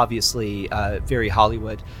was obviously very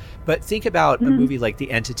Hollywood, but think about a movie like The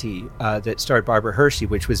Entity that starred Barbara Hershey,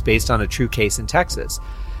 which was based on a true case in Texas.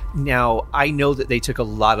 Now, I know that they took a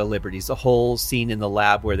lot of liberties. The whole scene in the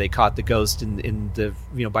lab where they caught the ghost in the,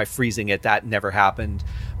 by freezing it, that never happened.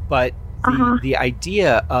 But the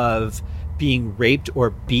idea of being raped or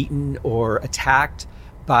beaten or attacked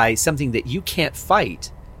by something that you can't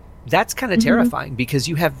fight, that's kind of terrifying because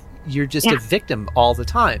you're just a victim all the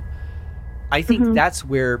time. I think that's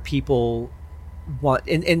where people want,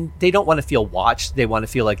 and they don't want to feel watched. They want to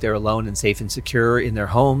feel like they're alone and safe and secure in their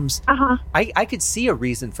homes. I could see a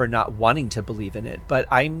reason for not wanting to believe in it, but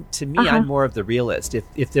I'm more of the realist.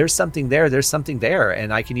 If there's something there, there's something there,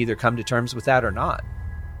 and I can either come to terms with that or not.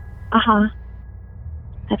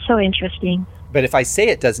 That's so interesting. But if I say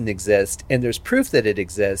it doesn't exist and there's proof that it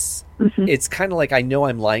exists, it's kind of like I know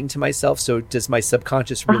I'm lying to myself. So does my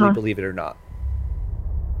subconscious really believe it or not?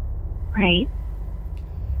 Right.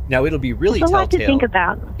 Now, it'll be really telltale. It's a lot to think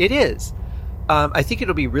about. It is. I think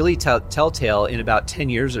it'll be really telltale in about 10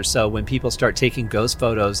 years or so when people start taking ghost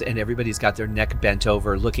photos and everybody's got their neck bent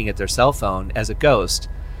over looking at their cell phone as a ghost.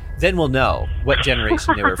 Then we'll know what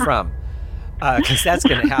generation they were from, because that's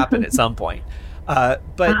going to happen at some point. But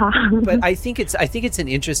I think it's an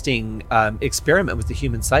interesting experiment with the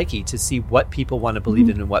human psyche to see what people want to believe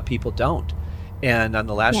in and what people don't. And on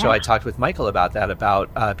the last show, I talked with Michael about that,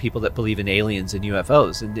 about people that believe in aliens and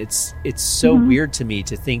UFOs. And it's so weird to me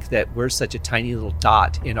to think that we're such a tiny little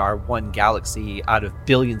dot in our one galaxy out of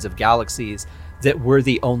billions of galaxies, that we're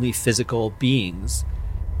the only physical beings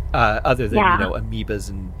other than, amoebas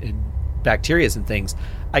and bacterias and things.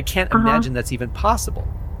 I can't imagine that's even possible.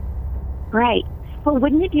 Right. Well,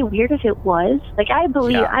 wouldn't it be weird if it was? Like, I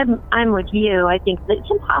believe, I'm with you. I think that it's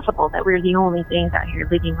impossible that we're the only things out here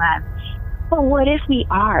living labs. But what if we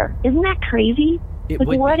are? Isn't that crazy?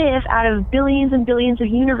 What if out of billions and billions of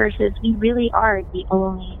universes, we really are the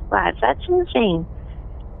only labs? That's insane.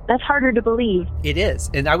 That's harder to believe. It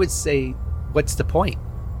is. And I would say, what's the point?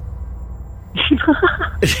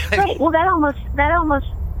 Right. Well, that almost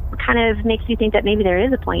kind of makes you think that maybe there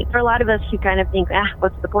is a point. For a lot of us who kind of think,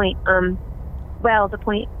 what's the point? Well, the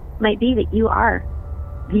point might be that you are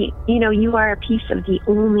you are a piece of the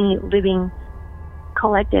only living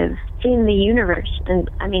collective in the universe. And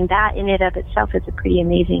I mean, that in and of itself is a pretty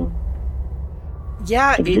amazing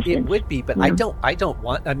it would be, but I don't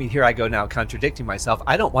want, I mean, here I go now contradicting myself.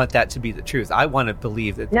 I don't want that to be the truth. I want to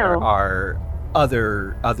believe that there are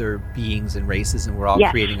other beings and races, and we're all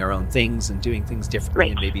creating our own things and doing things differently,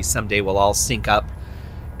 and maybe someday we'll all sync up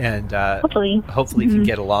and hopefully can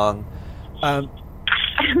get along.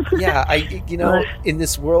 In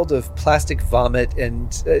this world of plastic vomit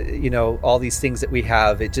and all these things that we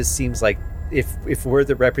have, it just seems like if we're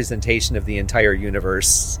the representation of the entire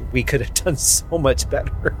universe, we could have done so much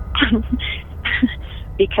better.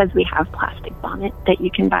 Because we have plastic vomit that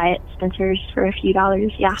you can buy at Spencer's for a few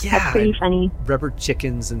dollars. Yeah, that's pretty funny. Rubber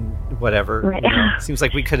chickens and whatever. Right. Seems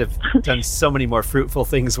like we could have done so many more fruitful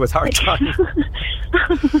things with our time.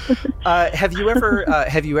 Have you ever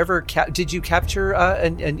did you capture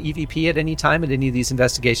an EVP at any time at any of these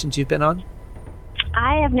investigations you've been on?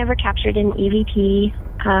 I have never captured an EVP,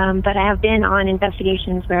 but I have been on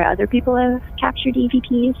investigations where other people have captured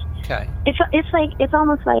EVPs. Okay. It's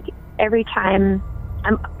almost like every time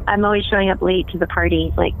I'm always showing up late to the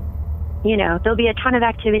party. Like, there'll be a ton of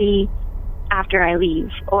activity after I leave,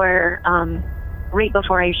 or right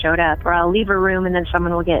before I showed up, or I'll leave a room and then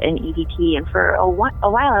someone will get an EVP. And for a while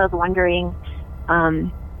I was wondering, I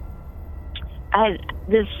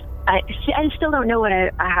still don't know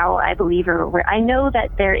how I believe or where. I know that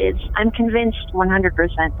I'm convinced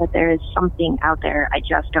 100% that there is something out there. I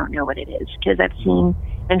just don't know what it is, because I've seen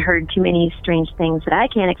and heard too many strange things that I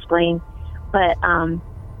can't explain. But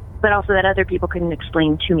also that other people couldn't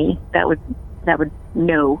explain to me that would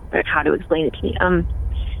know how to explain it to me.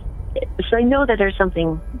 So I know that there's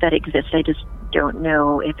something that exists. I just don't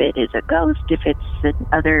know if it is a ghost, if it's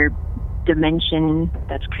another dimension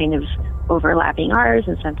that's kind of overlapping ours,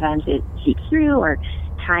 and sometimes it seeps through, or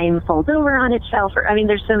time folds over on itself. Or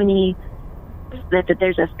there's so many that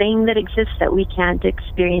there's a thing that exists that we can't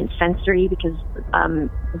experience sensory because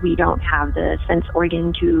we don't have the sense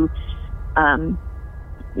organ to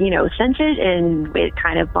sense it, and it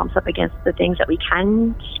kind of bumps up against the things that we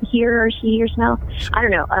can hear or see or smell. I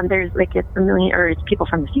don't know. There's like a million, or it's people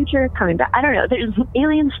from the future coming back. I don't know. There's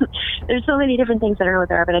aliens. There's so many different things. I don't know what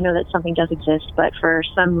they are, but I know that something does exist. But for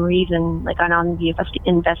some reason, like on the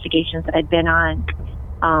investigations that I'd been on,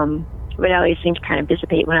 it would always seem to kind of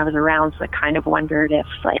dissipate when I was around. So I kind of wondered if,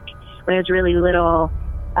 like, when I was really little,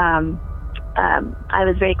 I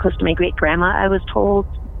was very close to my great grandma, I was told.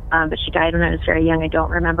 But she died when I was very young. I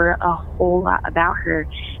don't remember a whole lot about her.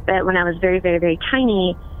 But when I was very, very, very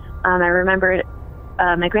tiny, I remember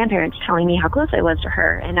my grandparents telling me how close I was to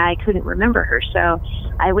her, and I couldn't remember her. So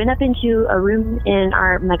I went up into a room in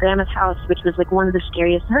my grandma's house, which was like one of the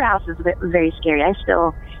scariest. Her house is very scary. I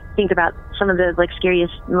still think about some of the like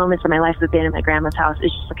scariest moments of my life have been in my grandma's house.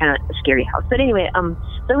 It's just kind of a scary house. But anyway, so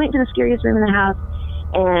I went to the scariest room in the house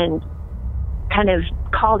and kind of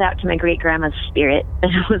called out to my great grandma's spirit,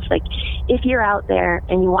 and I was like, if you're out there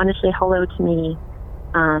and you want to say hello to me,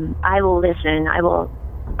 I will listen. I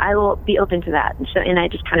will be open to that. And I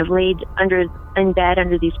just kind of laid in bed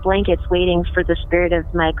under these blankets, waiting for the spirit of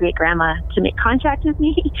my great grandma to make contact with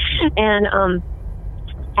me. And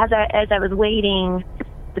as I was waiting,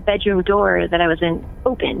 the bedroom door that I was in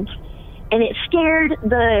opened, and it scared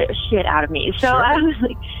the shit out of me. So sure. I was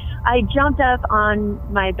like, I jumped up on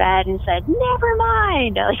my bed and said, never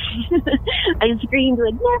mind. I screamed,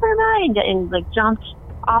 like, never mind, and like jumped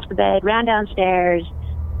off the bed, ran downstairs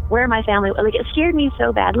where my family, like, it scared me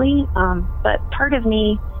so badly. But part of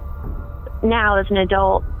me now as an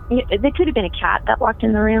adult, there could have been a cat that walked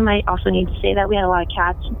in the room. I also need to say that we had a lot of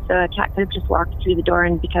cats. So a cat could have just walked through the door,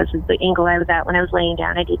 and because of the angle I was at when I was laying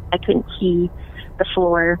down, I couldn't see the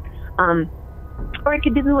floor. Or it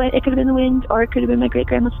could be the wind. It could have been the wind, or it could have been my great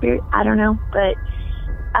grandma's spirit. I don't know, but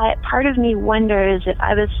part of me wonders if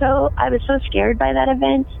I was so scared by that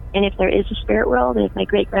event, and if there is a spirit world, and if my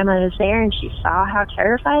great grandma was there and she saw how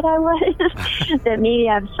terrified I was, that maybe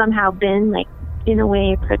I've somehow been, like, in a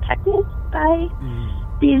way protected by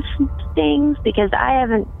these things, because I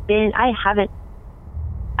haven't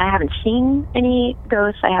seen any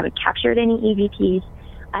ghosts. I haven't captured any EVPs.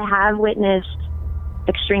 I have witnessed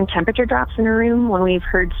extreme temperature drops in a room when we've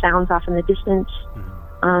heard sounds off in the distance.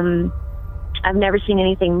 I've never seen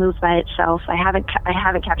anything move by itself. I haven't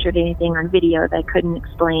captured anything on video that I couldn't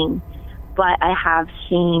explain, but I've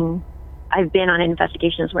been on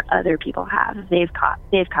investigations where other people have. They've caught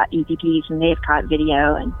EVPs, and they've caught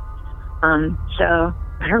video, and so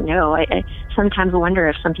I don't know. I sometimes wonder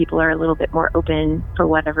if some people are a little bit more open for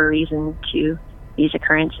whatever reason to these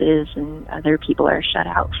occurrences, and other people are shut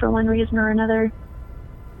out for one reason or another.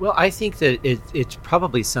 Well, I think that it's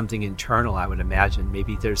probably something internal, I would imagine.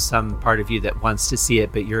 Maybe there's some part of you that wants to see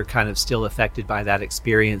it, but you're kind of still affected by that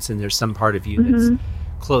experience, and there's some part of you that's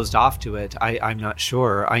closed off to it. I'm not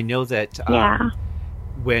sure. I know that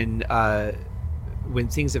when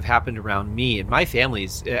things have happened around me, and my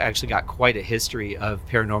family's actually got quite a history of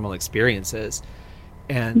paranormal experiences.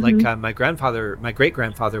 And like my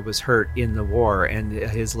great-grandfather was hurt in the war, and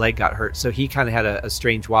his leg got hurt. So he kind of had a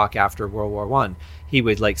strange walk after World War I. He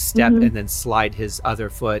would like step and then slide his other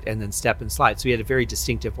foot, and then step and slide. So he had a very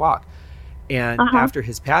distinctive walk. And after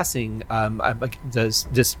his passing,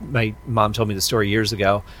 my mom told me the story years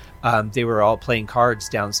ago. They were all playing cards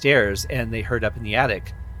downstairs, and they heard up in the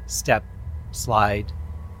attic, step, slide,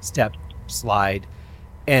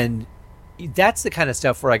 and that's the kind of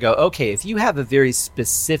stuff where I go, okay, if you have a very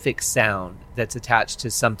specific sound that's attached to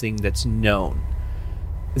something that's known,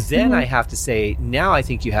 then I have to say, now I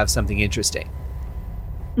think you have something interesting.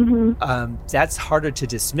 That's harder to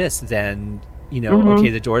dismiss than, okay,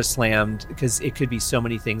 the door slammed, because it could be so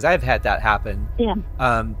many things. I've had that happen. Yeah.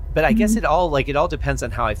 But I guess it all depends on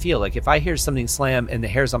how I feel. Like if I hear something slam and the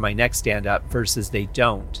hairs on my neck stand up versus they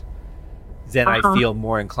don't, then I feel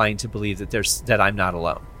more inclined to believe that I'm not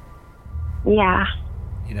alone. Yeah.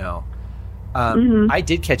 I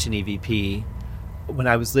did catch an EVP when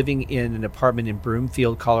I was living in an apartment in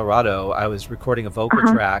Broomfield, Colorado. I was recording a vocal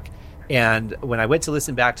track, and when I went to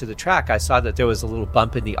listen back to the track, I saw that there was a little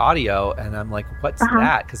bump in the audio, and I'm like, what's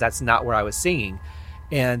that? Because that's not where I was singing.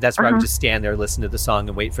 And that's where I would just stand there, listen to the song,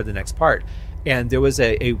 and wait for the next part. And there was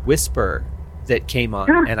a whisper that came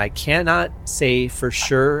on, and I cannot say for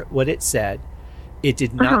sure what it said. It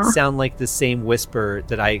did not sound like the same whisper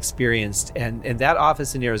that I experienced. And that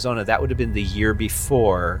office in Arizona, that would have been the year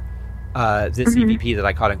before this EVP that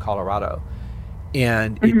I caught in Colorado.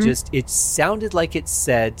 And it sounded like it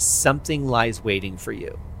said, something lies waiting for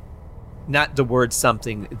you. Not the word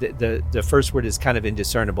something. The first word is kind of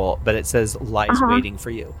indiscernible, but it says lies waiting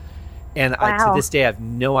for you. And to this day, I have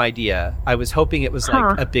no idea. I was hoping it was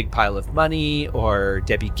like a big pile of money or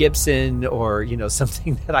Debbie Gibson or,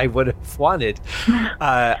 something that I would have wanted.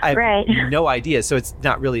 I have no idea. So it's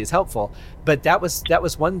not really as helpful. But that was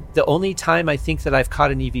the only time I think that I've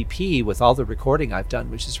caught an EVP with all the recording I've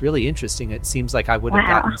done, which is really interesting. It seems like I would have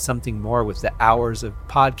gotten something more with the hours of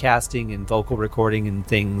podcasting and vocal recording and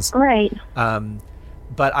things. Right.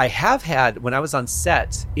 But I have had, when I was on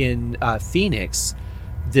set in Phoenix,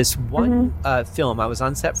 this one film, I was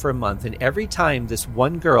on set for a month, and every time this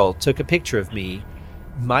one girl took a picture of me,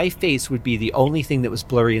 my face would be the only thing that was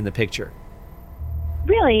blurry in the picture.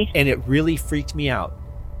 Really? And it really freaked me out.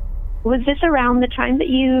 Was this around the time that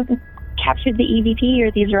you captured the EVP, or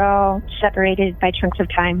these are all separated by chunks of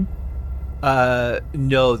time?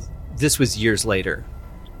 No, this was years later.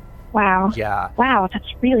 Wow. Yeah. Wow, that's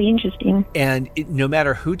really interesting. And no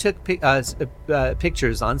matter who took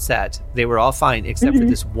pictures on set, they were all fine, except for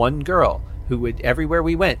this one girl who would, everywhere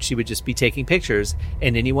we went, she would just be taking pictures,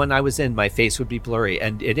 and anyone I was in, my face would be blurry.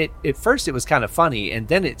 And at first it was kind of funny, and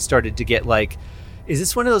then it started to get like, is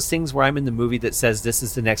this one of those things where I'm in the movie that says this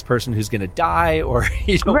is the next person who's going to die? Or,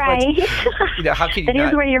 right. How can you that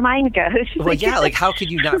is where your mind goes. Well, yeah, like how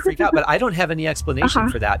could you not freak out? But I don't have any explanation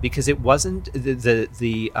for that, because it wasn't the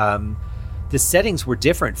settings were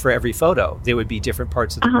different for every photo. They would be different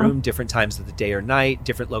parts of the room, different times of the day or night,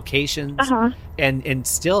 different locations. And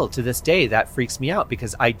still to this day, that freaks me out,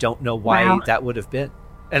 because I don't know why that would have been.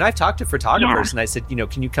 And I've talked to photographers and I said,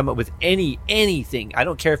 can you come up with anything? I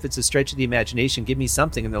don't care if it's a stretch of the imagination. Give me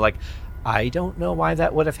something. And they're like, I don't know why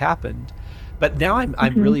that would have happened. But now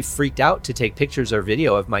I'm really freaked out to take pictures or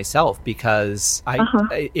video of myself, because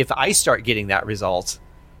if I start getting that result,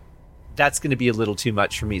 that's going to be a little too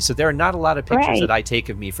much for me. So there are not a lot of pictures that I take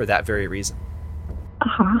of me for that very reason.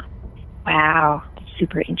 Wow. That's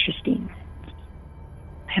super interesting.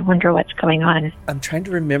 I wonder what's going on. I'm trying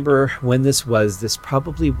to remember when this was. This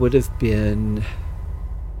probably would have been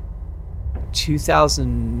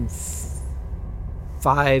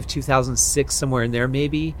 2005, 2006, somewhere in there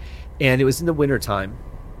maybe. And it was in the wintertime.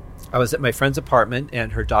 I was at my friend's apartment,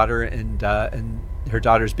 and her daughter and her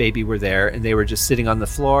daughter's baby were there, and they were just sitting on the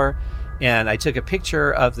floor. And I took a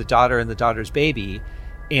picture of the daughter and the daughter's baby,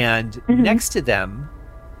 and next to them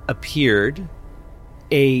appeared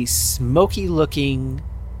a smoky-looking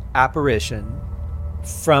apparition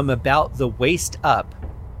from about the waist up,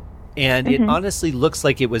 and it honestly looks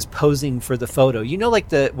like it was posing for the photo.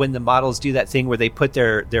 Like when the models do that thing where they put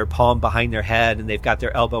their palm behind their head and they've got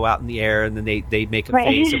their elbow out in the air, and then they make a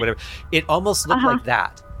face or whatever. It almost looked like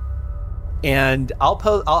that. And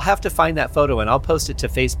I'll have to find that photo, and I'll post it to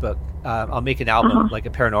Facebook. I'll make an album, like a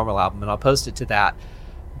paranormal album, and I'll post it to that.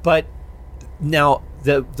 But now,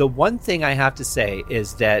 the one thing I have to say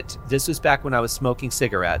is that this was back when I was smoking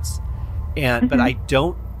cigarettes, but I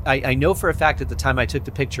know for a fact at the time I took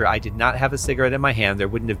the picture, I did not have a cigarette in my hand. There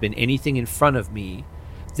wouldn't have been anything in front of me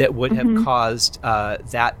that would have caused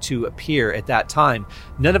that to appear at that time.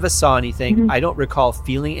 None of us saw anything. I don't recall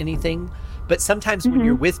feeling anything. But sometimes when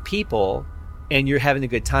you're with people and you're having a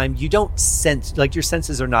good time, you don't sense, like your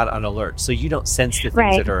senses are not on alert, so you don't sense the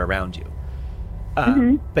things that are around you.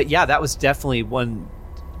 But yeah, that was definitely one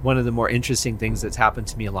of the more interesting things that's happened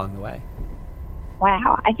to me along the way.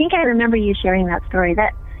 Wow. I think I remember you sharing that story.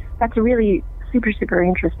 That's really super, super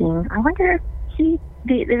interesting. I wonder, this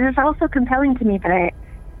is also compelling to me, but I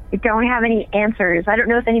don't have any answers. I don't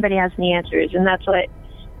know if anybody has any answers, and that's what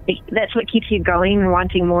keeps you going and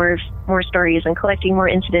wanting more stories and collecting more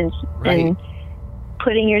incidents and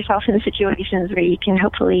putting yourself in situations where you can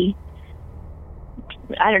hopefully,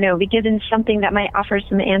 I don't know, be given something that might offer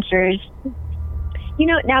some answers.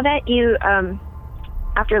 Now that you,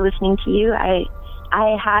 after listening to you, I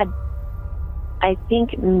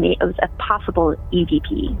think it was a possible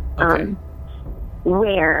EVP,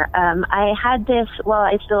 where I had this,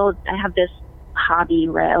 I have this hobby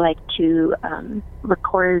where I like to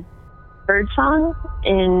record bird song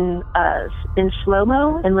in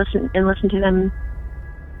slow-mo and listen to them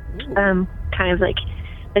kind of like,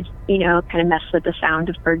 kind of mess with the sound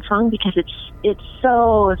of bird song, because it's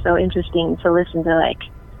so interesting to listen to like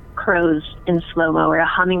crows in slow-mo or a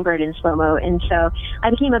hummingbird in slow-mo. And so I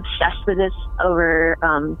became obsessed with this over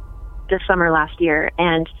the summer last year,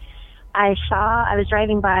 and I was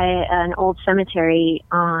driving by an old cemetery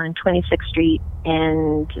on 26th Street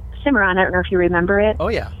in Cimarron. I don't know if you remember it. Oh,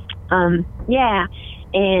 yeah. Yeah.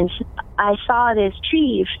 And I saw this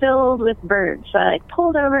tree filled with birds. So I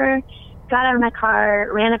pulled over, got out of my car,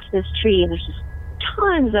 ran up to this tree, and there's just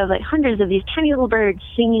tons of, hundreds of these tiny little birds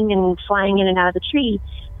singing and flying in and out of the tree.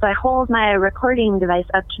 So I hold my recording device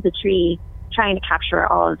up to the tree, trying to capture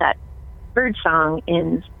all of that bird song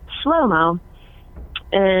in slow-mo,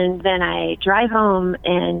 and then I drive home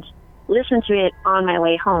and listen to it on my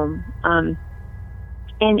way home.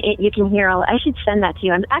 And you can hear I should send that to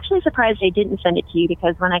you. I'm actually surprised I didn't send it to you,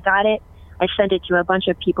 because when I got it, I sent it to a bunch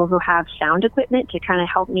of people who have sound equipment to kind of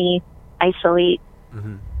help me isolate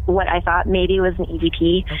what I thought maybe was an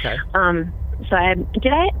EVP. Okay. So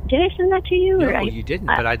did I send that to you? No, you didn't,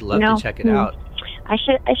 but I'd love to check it out. I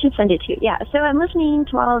should send it to you. Yeah. So I'm listening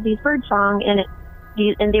to all of these bird song,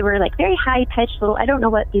 and they were like very high pitched little. I don't know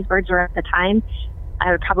what these birds were at the time. I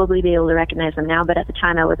would probably be able to recognize them now, but at the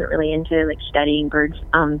time I wasn't really into like studying birds.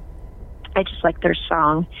 I just liked their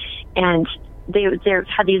song, and they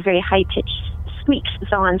had these very high pitched squeaks.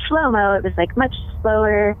 So on slow mo, it was like much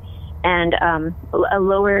slower and a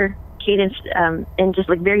lower cadence, and just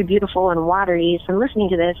like very beautiful and watery. So I'm listening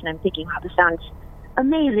to this and I'm thinking, wow, this sounds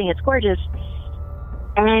amazing. It's gorgeous.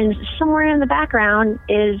 And somewhere in the background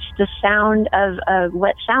is the sound of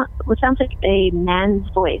what sounds like a man's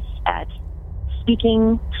voice at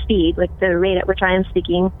speaking speed, like the rate at which I am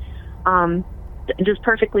speaking, just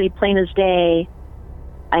perfectly plain as day.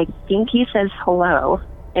 I think he says hello,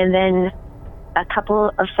 and then a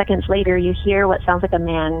couple of seconds later, you hear what sounds like a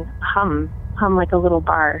man hum like a little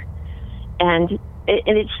bar, and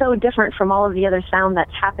it's so different from all of the other sound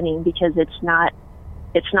that's happening, because it's not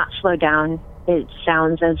slowed down. It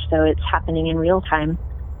sounds as though it's happening in real time.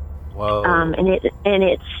 Whoa! And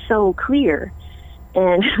it's so clear.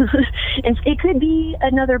 And it could be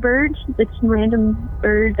another bird, it's a random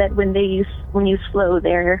bird that when you slow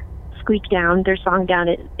their squeak down, their song down,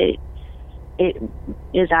 it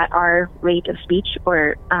is at our rate of speech,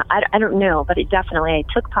 or I don't know, but it definitely, I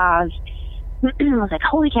took pause. I was like,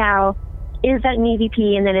 holy cow, is that an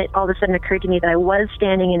EVP? And then it all of a sudden occurred to me that I was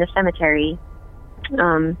standing in a cemetery,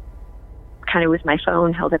 kind of with my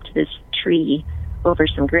phone held up to this tree over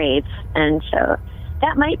some graves. And so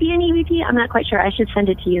that might be an EVP. I'm not quite sure. I should send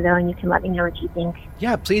it to you, though, and you can let me know what you think.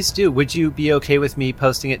 Yeah, please do. Would you be okay with me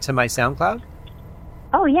posting it to my SoundCloud?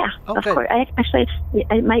 Oh, yeah, of good. course.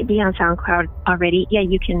 It might be on SoundCloud already. Yeah,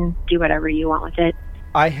 you can do whatever you want with it.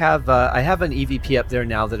 I have an EVP up there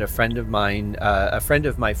now that a friend of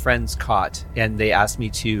my friends caught, and they asked me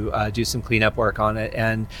to do some cleanup work on it,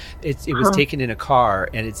 and it was taken in a car,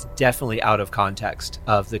 and it's definitely out of context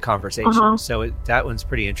of the conversation. So that one's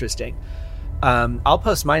pretty interesting. I'll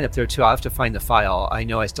post mine up there too. I'll have to find the file. I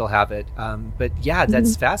know I still have it. But yeah,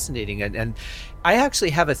 that's fascinating. And I actually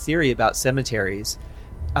have a theory about cemeteries.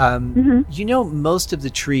 You know, most of the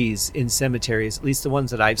trees in cemeteries, at least the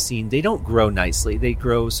ones that I've seen, they don't grow nicely. They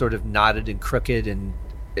grow sort of knotted and crooked. And,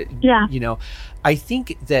 you know, I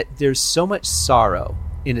think that there's so much sorrow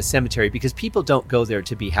in a cemetery because people don't go there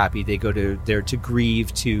to be happy. They go there to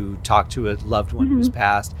grieve, to talk to a loved one who's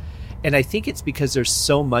passed. And I think it's because there's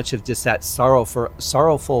so much of just that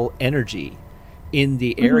sorrowful energy in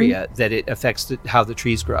the area that it affects how the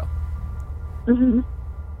trees grow.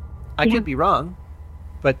 I could be wrong,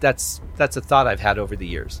 but that's a thought I've had over the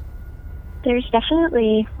years. There's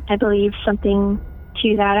definitely, I believe, something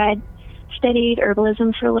to that. I studied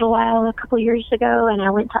herbalism for a little while a couple years ago, and I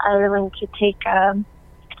went to Ireland to take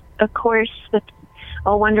a course with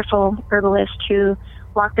a wonderful herbalist who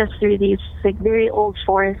walked us through these like very old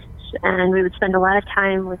forests, and we would spend a lot of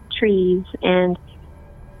time with trees. And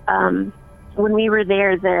when we were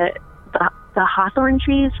there, the hawthorn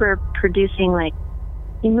trees were producing like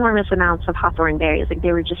enormous amounts of hawthorn berries. Like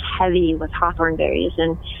they were just heavy with hawthorn berries.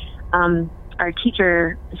 And our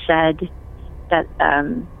teacher said that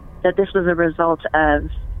this was a result of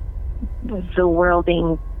the world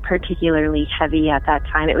being particularly heavy at that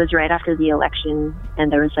time. It was right after the election,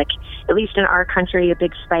 and there was like, at least in our country, a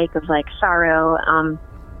big spike of like sorrow.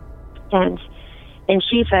 And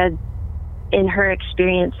she said, in her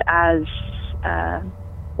experience as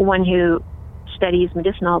one who studies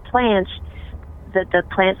medicinal plants, that the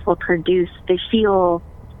plants will produce, they feel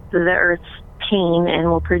the earth's pain and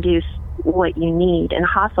will produce what you need. And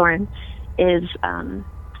hawthorn is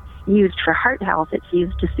used for heart health. It's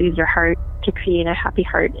used to soothe your heart, to create a happy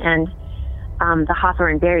heart. And the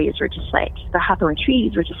hawthorn berries were just like, the hawthorn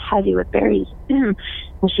trees were just heavy with berries. And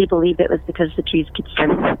she believed it was because the trees could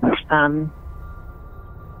sense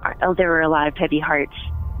there were a lot of heavy hearts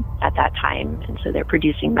at that time. And so they're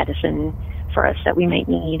producing medicine for us that we might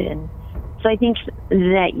need. And so I think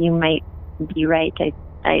that you might be right.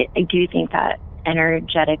 I do think that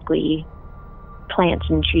energetically plants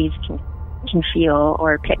and trees can feel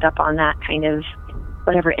or pick up on that kind of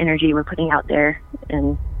whatever energy we're putting out there.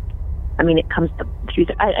 And I mean, it comes through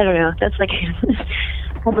I don't know. That's like,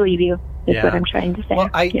 I believe you. is what I'm trying to say. Well,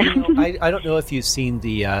 I don't know if you've seen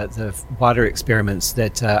the water experiments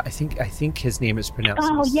that I think his name is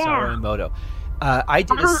pronounced Saramoto. I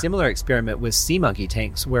did a similar experiment with sea monkey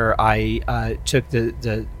tanks where I took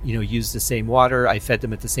used the same water. I fed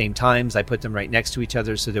them at the same times. I put them right next to each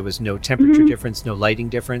other, so there was no temperature difference, no lighting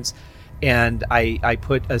difference. And I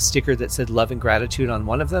put a sticker that said love and gratitude on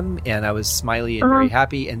one of them, and I was smiley and very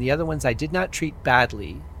happy. And the other ones I did not treat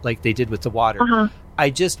badly like they did with the water. I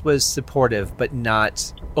just was supportive, but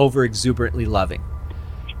not over exuberantly loving.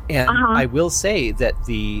 And I will say that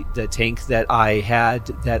the tank that I had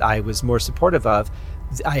that I was more supportive of,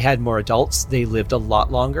 I had more adults. They lived a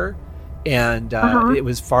lot longer, and it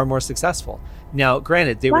was far more successful. Now,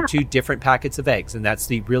 granted, they were two different packets of eggs, and that's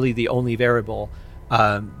really the only variable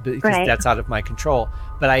because that's out of my control.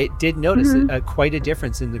 But I did notice quite a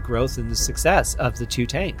difference in the growth and the success of the two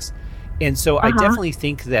tanks. And so I definitely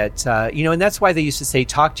think that, and that's why they used to say,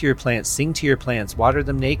 talk to your plants, sing to your plants, water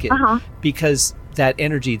them naked, because that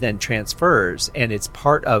energy then transfers, and it's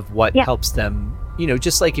part of what helps them,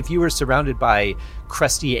 just like if you were surrounded by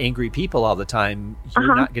crusty, angry people all the time,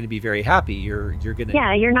 you're not going to be very happy. You're going to...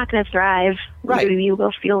 Yeah, you're not going to thrive. Right. You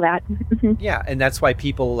will feel that. Yeah, and that's why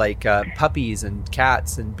people like puppies and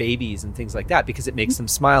cats and babies and things like that, because it makes them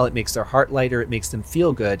smile, it makes their heart lighter, it makes them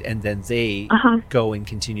feel good, and then they go and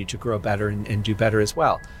continue to grow better and do better as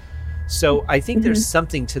well. So I think there's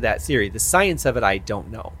something to that theory. The science of it, I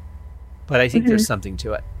don't know. But I think there's something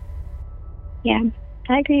to it. Yeah,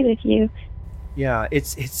 I agree with you. Yeah,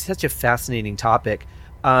 it's such a fascinating topic.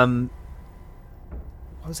 What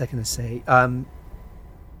was I going to say? I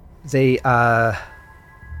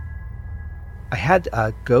had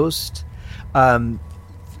a ghost.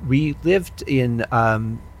 We lived in,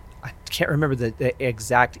 I can't remember the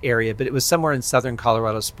exact area, but it was somewhere in southern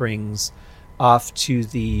Colorado Springs, off to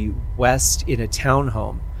the west in a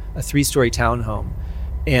townhome, a 3-story townhome.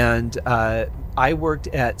 And I worked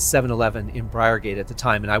at 7-Eleven in Briargate at the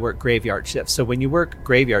time, and I worked graveyard shifts. So when you work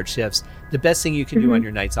graveyard shifts, the best thing you can do on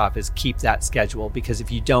your nights off is keep that schedule, because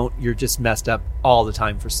if you don't, you're just messed up all the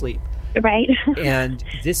time for sleep. Right. And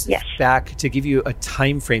this is back to give you a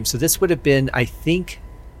time frame. So this would have been, I think,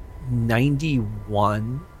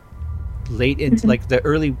 91, late into like the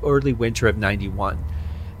early winter of 91.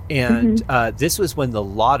 And this was when the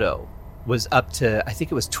lotto was up to, I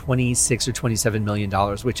think it was $26 or $27 million,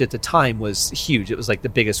 which at the time was huge. It was like the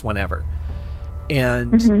biggest one ever.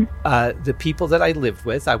 And the people that I lived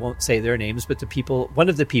with, I won't say their names, but one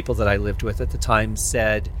of the people that I lived with at the time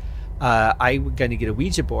said, I'm going to get a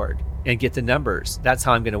Ouija board and get the numbers. That's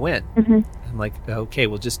how I'm going to win. I'm like, okay,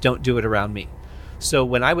 well, just don't do it around me. So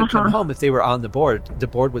when I would come home, if they were on the board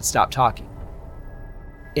would stop talking.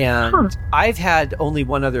 And I've had only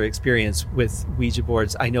one other experience with Ouija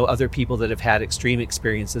boards. I know other people that have had extreme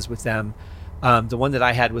experiences with them. The one that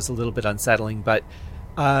I had was a little bit unsettling, but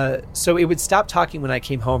so it would stop talking when I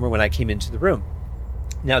came home or when I came into the room.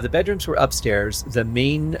 Now, the bedrooms were upstairs. The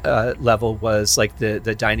main level was like the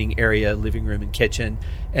dining area, living room, and kitchen.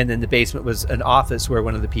 And then the basement was an office where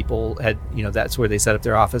one of the people had, that's where they set up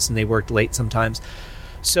their office, and they worked late sometimes.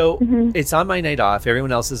 So it's on my night off.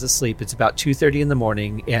 Everyone else is asleep. It's about 2:30 in the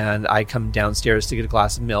morning, and I come downstairs to get a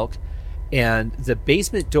glass of milk. And the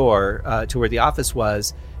basement door to where the office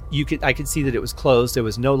was, I could see that it was closed. There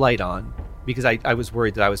was no light on because I was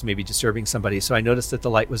worried that I was maybe disturbing somebody. So I noticed that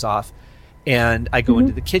the light was off. And I go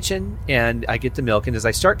into the kitchen, and I get the milk. And as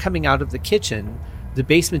I start coming out of the kitchen, the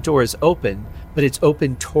basement door is open, but it's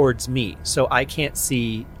open towards me. So I can't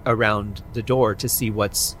see around the door to see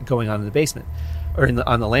what's going on in the basement. Or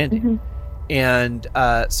on the landing. And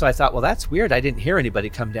so I thought, well, that's weird. I didn't hear anybody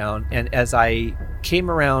come down. And as I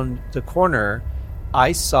came around the corner,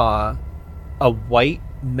 I saw a white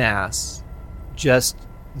mass just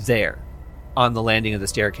there on the landing of the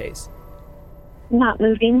staircase. Not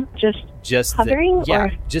moving, just hovering?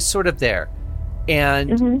 Just sort of there.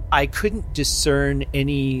 And I couldn't discern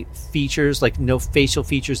any features, like no facial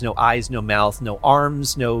features, no eyes, no mouth, no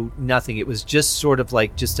arms, no nothing. It was just sort of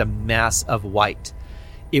like just a mass of white.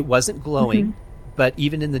 It wasn't glowing, but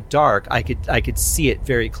even in the dark, I could see it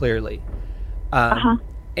very clearly.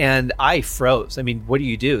 And I froze. I mean, what do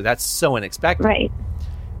you do? That's so unexpected. Right.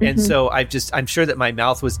 And so I'm sure that my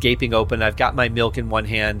mouth was gaping open. I've got my milk in one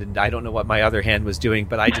hand, and I don't know what my other hand was doing,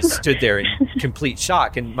 but I just stood there in complete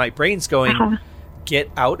shock. And my brain's going, get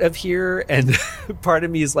out of here. And part of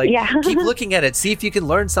me is like, keep looking at it, see if you can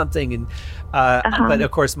learn something. And but of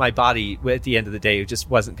course, my body at the end of the day just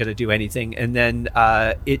wasn't going to do anything. And then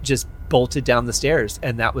it just bolted down the stairs,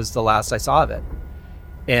 and that was the last I saw of it.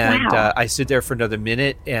 And Wow. I stood there for another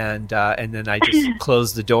minute, and then I just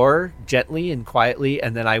closed the door gently and quietly,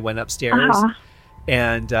 and then I went upstairs,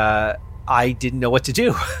 and I didn't know what to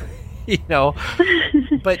do, you know.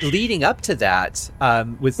 But leading up to that,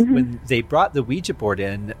 when they brought the Ouija board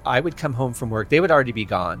in, I would come home from work. They would already be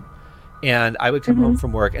gone. And I would come home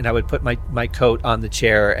from work, and I would put my coat on the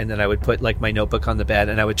chair, and then I would put like my notebook on the bed,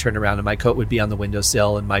 and I would turn around, and my coat would be on the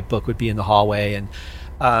windowsill, and my book would be in the hallway. And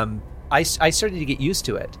I started to get used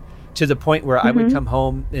to it, to the point where I would come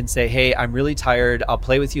home and say, hey, I'm really tired. I'll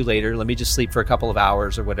play with you later. Let me just sleep for a couple of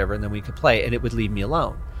hours or whatever, and then we could play. And it would leave me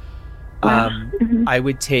alone. I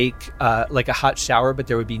would take like a hot shower, but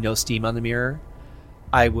there would be no steam on the mirror.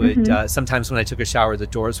 I would sometimes when I took a shower, the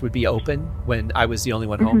doors would be open when I was the only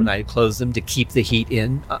one home, and I'd close them to keep the heat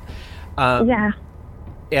in.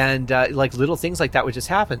 And like little things like that would just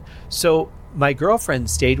happen. So my girlfriend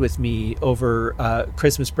stayed with me over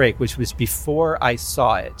Christmas break, which was before I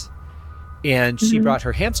saw it. And she brought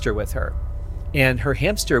her hamster with her. And her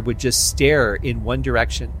hamster would just stare in one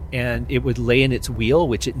direction, and it would lay in its wheel,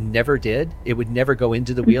 which it never did. It would never go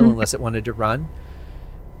into the wheel unless it wanted to run.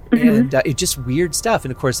 And it's just weird stuff.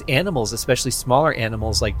 And of course, animals, especially smaller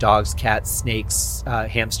animals like dogs, cats, snakes,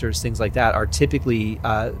 hamsters, things like that, are typically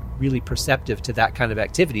really perceptive to that kind of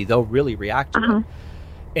activity. They'll really react to it.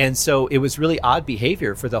 And so it was really odd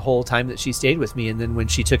behavior for the whole time that she stayed with me. And then when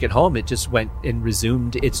she took it home, it just went and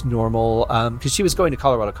resumed its normal, because she was going to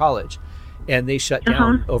Colorado College, and they shut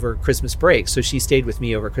down over Christmas break. So she stayed with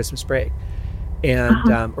me over Christmas break. And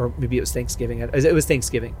or maybe it was Thanksgiving. It was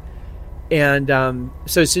Thanksgiving. And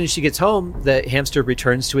so as soon as she gets home, the hamster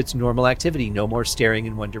returns to its normal activity. No more staring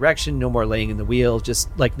in one direction, no more laying in the wheel, just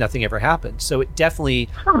like nothing ever happened. So it definitely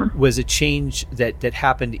was a change that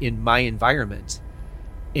happened in my environment,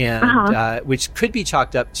 and which could be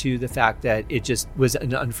chalked up to the fact that it just was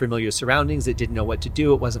in unfamiliar surroundings. It didn't know what to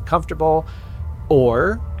do. It wasn't comfortable,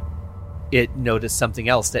 or it noticed something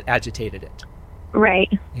else that agitated it. Right.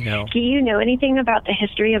 You know? Do you know anything about the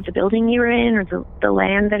history of the building you were in, or the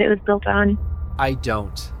land that it was built on? I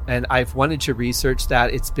don't. And I've wanted to research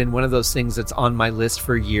that. It's been one of those things that's on my list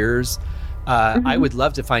for years. I would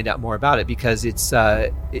love to find out more about it, because it's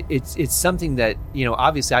something that, you know,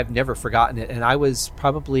 obviously I've never forgotten it. And I was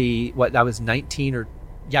probably, I was 19 or,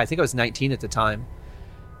 I think I was 19 at the time,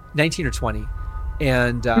 19 or 20.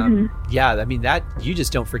 And yeah, I mean, that, you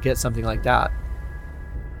just don't forget something like that.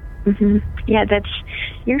 Yeah,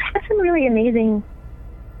 you've had some really amazing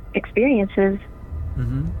experiences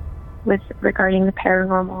with regarding the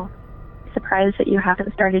paranormal. Surprised that you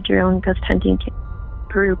haven't started your own ghost hunting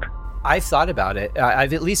group. I've thought about it.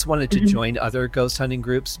 I've at least wanted to join other ghost hunting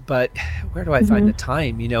groups, but where do I find the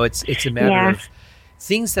time? You know, it's a matter of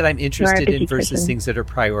things that I'm interested in versus things that are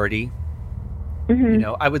priority. You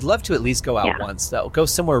know, I would love to at least go out once, though. Go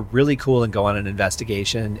somewhere really cool and go on an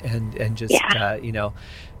investigation and just, you know,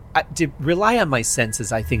 to rely on my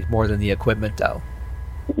senses, I think, more than the equipment, though.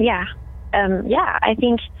 Yeah. I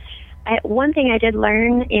think one thing I did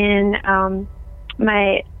learn in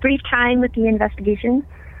my brief time with the investigation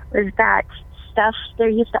was that there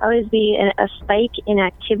used to always be a spike in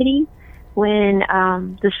activity when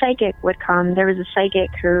the psychic would come. There was a psychic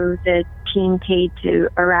who the team paid to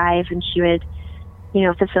arrive, and she would, you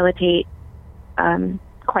know, facilitate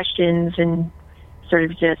questions and sort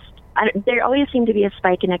of just, there always seemed to be a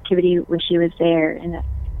spike in activity when she was there. And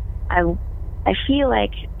I feel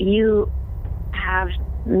like you have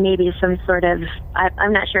maybe some sort of,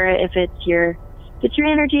 I'm not sure if it's your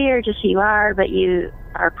energy or just who you are, but you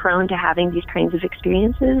are prone to having these kinds of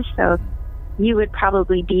experiences. So you would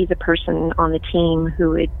probably be the person on the team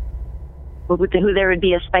who there would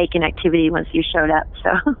be a spike in activity once you showed up.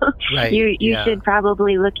 So you should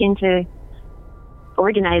probably look into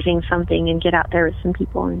organizing something and get out there with some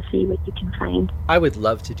people and see what you can find. I would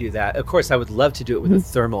love to do that. Of course, I would love to do it with a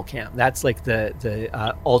thermal cam. That's like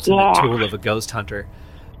the ultimate tool of a ghost hunter.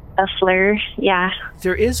 A flare, yeah.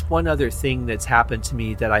 There is one other thing that's happened to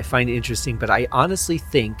me that I find interesting, but I honestly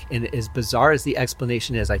think, and as bizarre as the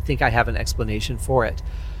explanation is, I think I have an explanation for it.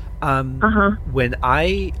 When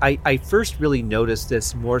I first really noticed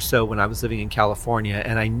this more so when I was living in California,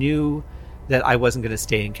 and I knew that I wasn't going to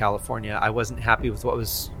stay in California. I wasn't happy with what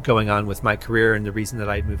was going on with my career, and the reason that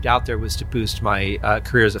I had moved out there was to boost my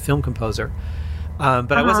career as a film composer.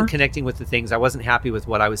 But I wasn't connecting with the things. I wasn't happy with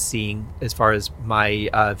what I was seeing as far as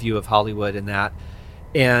my view of Hollywood and that.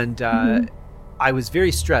 And I was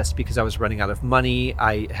very stressed because I was running out of money.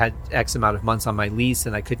 I had X amount of months on my lease,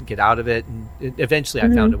 and I couldn't get out of it. And eventually I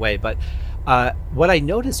found a way. But what I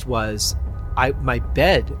noticed was my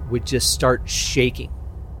bed would just start shaking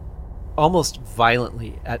almost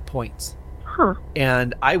violently at points. Huh.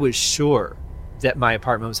 And I was sure that my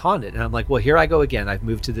apartment was haunted. And I'm like, well, here I go again. I've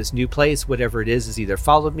moved to this new place. Whatever it is either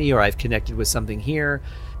followed me or I've connected with something here.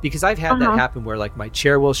 Because I've had that happen where like my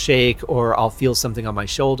chair will shake or I'll feel something on my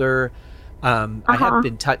shoulder. I have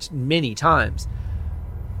been touched many times.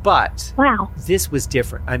 But this was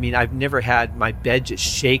different. I mean, I've never had my bed just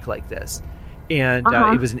shake like this. And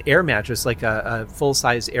it was an air mattress, like a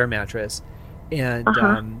full-size air mattress. And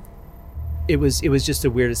it was just the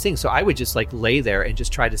weirdest thing. So I would just like lay there and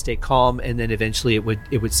just try to stay calm, and then eventually it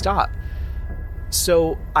would stop.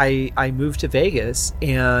 So I moved to Vegas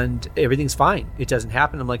and everything's fine. It doesn't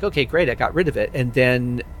happen. I'm like, okay, great. I got rid of it. And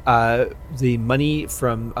then the money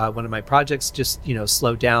from one of my projects just,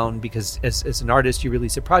 slowed down because as an artist, you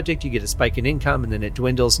release a project, you get a spike in income, and then it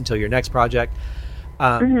dwindles until your next project.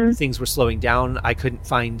 Things were slowing down. I couldn't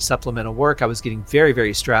find supplemental work. I was getting very,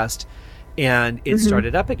 very stressed, and it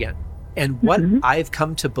started up again. And what I've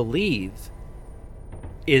come to believe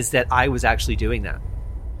is that I was actually doing that.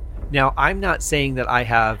 Now, I'm not saying that I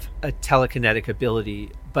have a telekinetic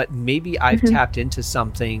ability, but maybe I've tapped into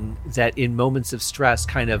something that in moments of stress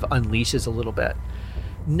kind of unleashes a little bit.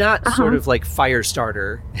 Not sort of like fire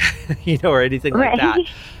starter, or anything like that.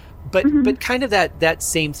 But kind of that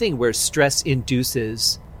same thing where stress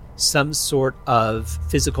induces some sort of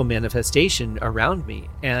physical manifestation around me.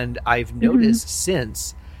 And I've noticed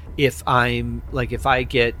since if I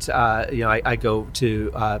get, I go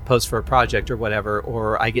to post for a project or whatever,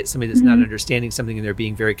 or I get somebody that's not understanding something and they're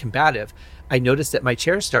being very combative, I notice that my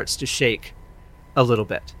chair starts to shake a little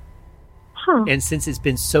bit. And since it's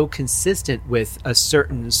been so consistent with a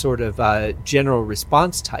certain sort of general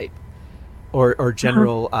response type or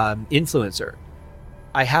general influencer,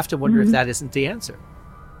 I have to wonder if that isn't the answer.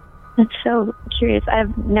 That's so curious.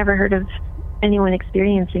 I've never heard of anyone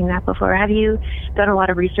experiencing that before. Have you done a lot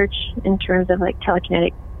of research in terms of like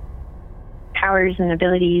telekinetic powers and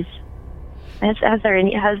abilities? Has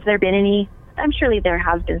there been any? I'm surely there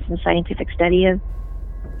has been some scientific study of.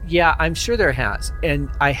 Yeah, I'm sure there has, and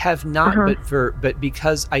I have not. But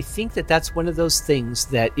because I think that's one of those things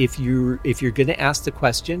that if you're going to ask the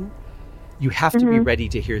question, you have to be ready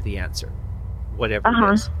to hear the answer, whatever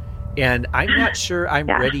it is. And I'm not sure I'm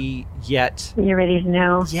ready yet. You're ready to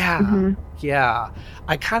know. Yeah. Yeah.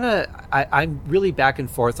 I'm really back and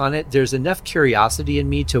forth on it. There's enough curiosity in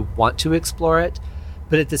me to want to explore it.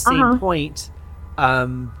 But at the same point,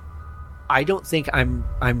 I don't think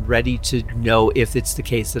I'm ready to know if it's the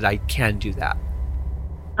case that I can do that.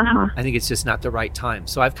 I think it's just not the right time.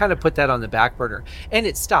 So I've kind of put that on the back burner. And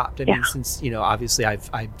it stopped. I mean, since, obviously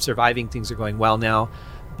I'm surviving, things are going well now.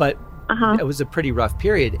 But it was a pretty rough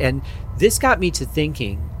period. And this got me to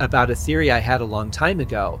thinking about a theory I had a long time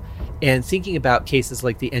ago, and thinking about cases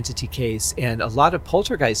like the entity case, and a lot of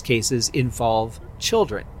poltergeist cases involve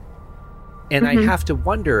children. And I have to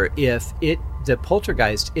wonder if the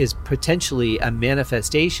poltergeist is potentially a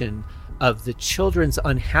manifestation of the children's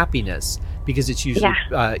unhappiness, because it's usually,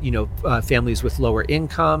 families with lower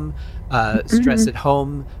income, stress at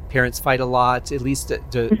home, parents fight a lot. At least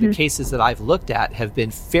the cases that I've looked at have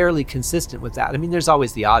been fairly consistent with that. I mean, there's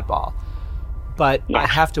always the oddball. But I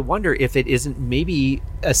have to wonder if it isn't maybe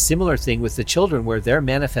a similar thing with the children where they're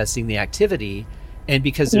manifesting the activity, and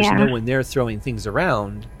because there's no one there throwing things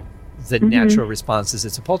around, the natural response is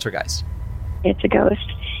it's a poltergeist. It's a ghost.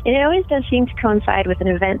 And it always does seem to coincide with an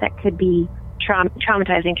event that could be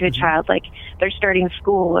traumatizing to a child, like they're starting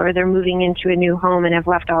school or they're moving into a new home and have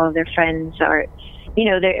left all of their friends, or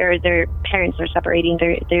their parents are separating.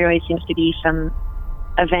 There always seems to be some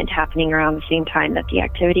event happening around the same time that the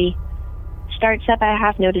activity starts up. I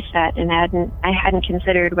have noticed that, and I hadn't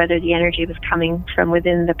considered whether the energy was coming from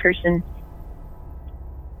within the person.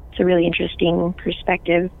 It's a really interesting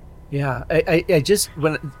perspective. Yeah, I just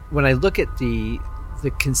when I look at the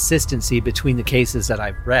consistency between the cases that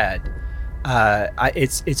I've read,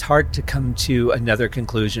 it's hard to come to another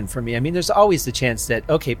conclusion for me. I mean, there's always the chance that,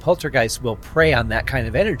 okay, poltergeists will prey on that kind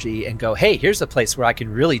of energy and go, hey, here's a place where I can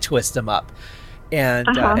really twist them up. And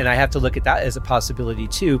and I have to look at that as a possibility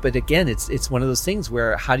too. But again, it's one of those things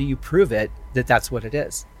where how do you prove it that that's what it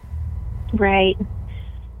is? Right.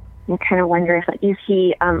 I kind of wonder if you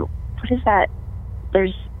see, what is that?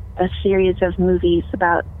 There's a series of movies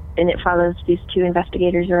about, and it follows these two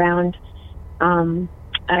investigators around The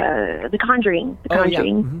Conjuring,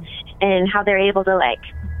 and how they're able to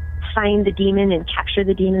find the demon and capture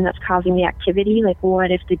the demon that's causing the activity. Like,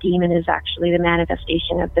 what if the demon is actually the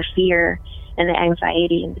manifestation of the fear and the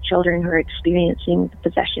anxiety in the children who are experiencing the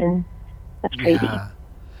possession? That's crazy.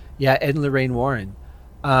 Yeah, Ed and Lorraine Warren.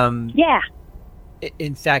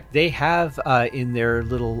 In fact, they have in their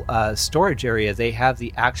little storage area, they have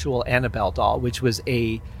the actual Annabelle doll, which was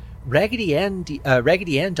a Raggedy Ann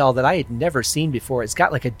doll that I had never seen before. It's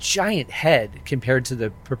got like a giant head compared to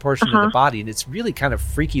the proportion of the body, and it's really kind of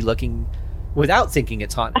freaky looking without thinking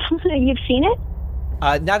it's haunted. You've seen it?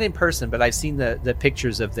 Not in person, but I've seen the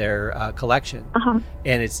pictures of their collection,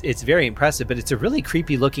 and it's very impressive. But it's a really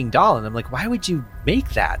creepy looking doll, and I'm like, why would you make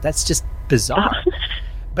that? That's just bizarre.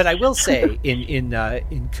 But I will say,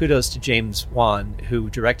 in kudos to James Wan, who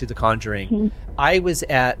directed The Conjuring, I was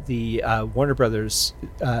at the Warner Brothers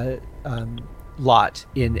lot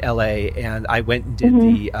in LA, and I went and did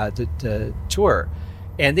the tour.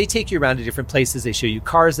 And they take you around to different places. They show you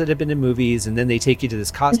cars that have been in movies, and then they take you to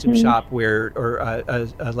this costume shop or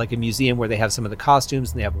like a museum where they have some of the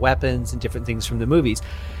costumes, and they have weapons and different things from the movies.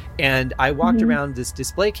 And I walked around this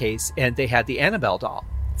display case, and they had the Annabelle doll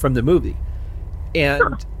from the movie.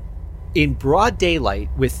 And in broad daylight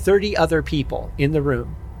with 30 other people in the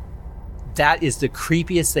room, that is the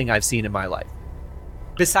creepiest thing I've seen in my life.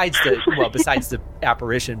 Besides the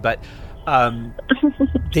apparition, but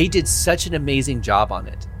they did such an amazing job on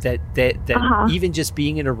it that even just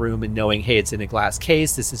being in a room and knowing, hey, it's in a glass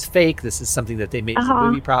case, this is fake, this is something that they made as a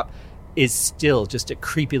movie prop, is still just a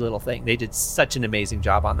creepy little thing. They did such an amazing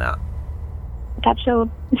job on that. That's so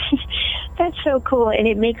cool, and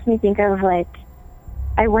it makes me think of like,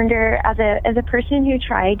 I wonder, as a person who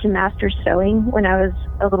tried to master sewing when I was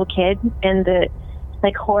a little kid, and the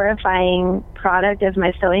like horrifying product of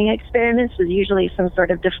my sewing experiments was usually some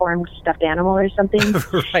sort of deformed stuffed animal or something.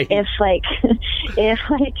 Right. If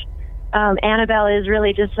Annabelle is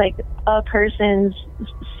really just like a person's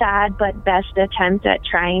sad but best attempt at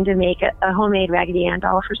trying to make a homemade Raggedy Ann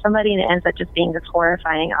doll for somebody, and it ends up just being this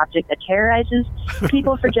horrifying object that terrorizes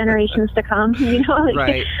people for generations to come. You know, like,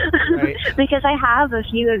 right. Because I have a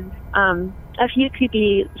few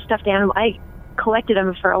creepy stuffed animals. I collected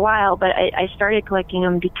them for a while, but I started collecting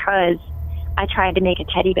them because I tried to make a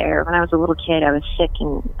teddy bear when I was a little kid. I was sick,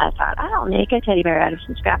 and I thought, I'll make a teddy bear out of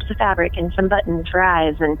some scraps of fabric and some buttons for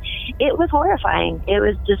eyes. And it was horrifying. It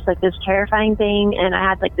was just like this terrifying thing. And I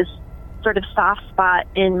had like this sort of soft spot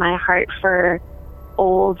in my heart for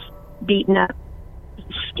old, beaten up,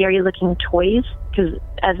 scary looking toys. Because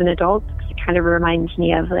as an adult, it kind of reminds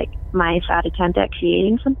me of like my sad attempt at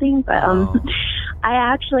creating something. But I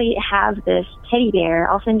actually have this teddy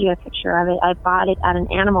bear. I'll send you a picture of it. I bought it at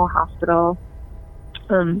an animal hospital.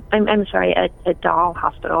 I'm sorry, a doll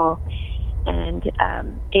hospital. And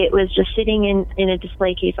it was just sitting in a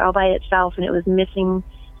display case all by itself, and it was missing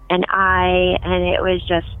an eye, and it was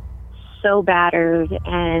just so battered.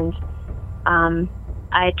 And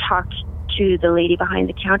I talked to the lady behind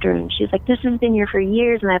the counter, and she's like, this has been here for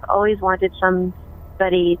years, and I've always wanted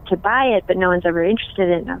somebody to buy it, but no one's ever interested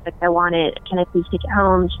in it. And I was like, I want it. Can I please take it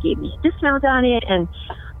home? She gave me a discount on it. And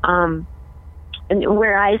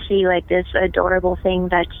where I see like this adorable thing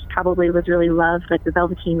that probably was really loved, like the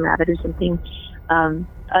Velveteen Rabbit or something,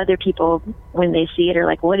 other people, when they see it, are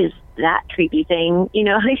like, what is that creepy thing? You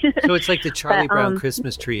know? So it's like the Charlie Brown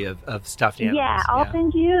Christmas tree of stuffed animals. Yeah, I'll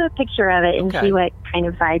send you a picture of it and see what kind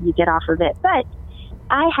of vibe you get off of it. But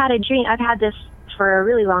I had a dream. I've had this for a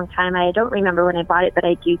really long time. I don't remember when I bought it, but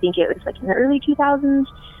I do think it was like in the early 2000s.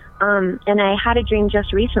 And I had a dream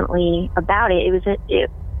just recently about it. It was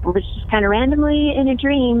just kind of randomly in a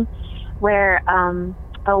dream where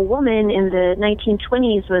a woman in the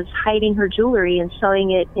 1920s was hiding her jewelry and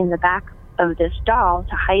sewing it in the back of this doll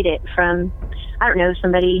to hide it from, I don't know,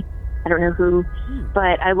 somebody, I don't know who.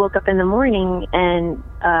 But I woke up in the morning and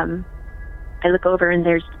I look over and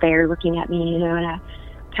there's the bear looking at me, you know, and I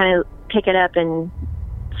kind of pick it up and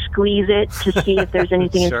squeeze it to see if there's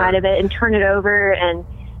anything inside of it, and turn it over and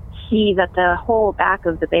see that the whole back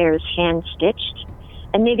of the bear is hand stitched.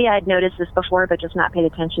 And maybe I'd noticed this before, but just not paid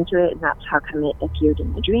attention to it, and that's how come it appeared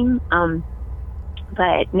in the dream.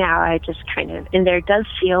 But now I just kind of, and there does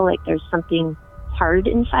feel like there's something hard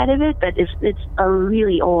inside of it, but it's a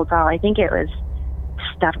really old doll. I think it was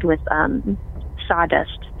stuffed with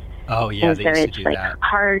sawdust. Oh yeah, and they so used it's to do like that.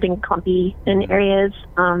 hard and clumpy in areas.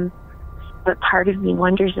 But part of me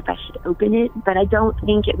wonders if I should open it, but I don't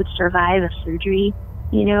think it would survive a surgery,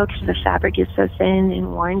 you know, because the fabric is so thin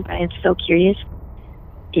and worn. But I'm so curious.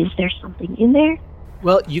 Is there something in there?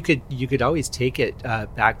 Well, you could always take it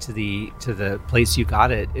back to the place you got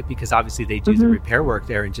it, because obviously they do the repair work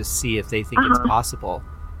there, and just see if they think it's possible.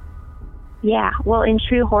 Yeah. Well, in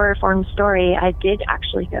true horror form story, I did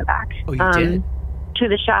actually go back. Oh, you did? To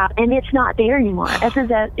the shop, and it's not there anymore.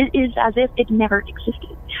 It is as if it never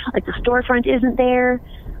existed. Like the storefront isn't there.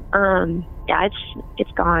 Yeah,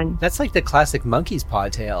 it's gone. That's like the classic monkey's paw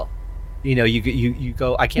tale. You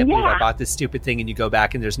go, I can't believe I bought this stupid thing, and you go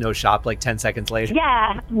back and there's no shop like 10 seconds later.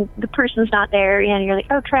 Yeah, the person's not there, and you're like,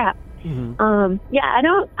 oh crap. Mm-hmm.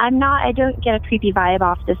 I don't get a creepy vibe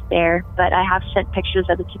off this bear, but I have sent pictures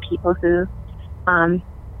of it to people who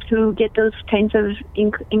get those kinds of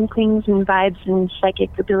inklings and vibes and psychic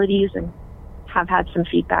abilities, and have had some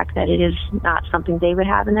feedback that it is not something they would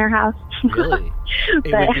have in their house. Really?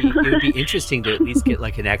 It would be interesting to at least get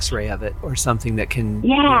like an X-ray of it or something that can,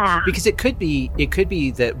 because it could be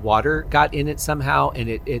that water got in it somehow and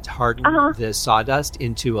it hardened the sawdust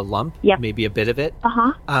into a lump, maybe a bit of it.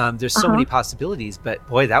 There's so many possibilities, but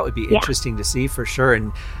boy, that would be interesting to see for sure.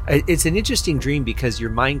 And it's an interesting dream because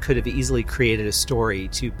your mind could have easily created a story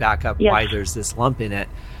to back up why there's this lump in it.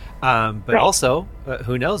 But also,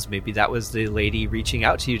 who knows, maybe that was the lady reaching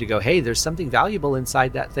out to you to go, hey, there's something valuable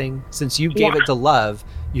inside that thing. Since you gave it the love,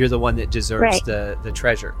 you're the one that deserves the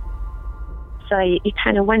treasure. So you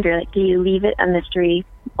kind of wonder, like, do you leave it a mystery,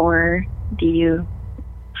 or do you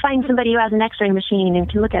find somebody who has an X-ray machine and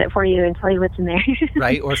can look at it for you and tell you what's in there?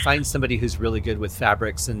 Right, or find somebody who's really good with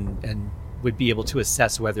fabrics and would be able to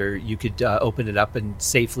assess whether you could open it up and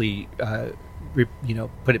safely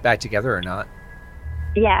put it back together or not.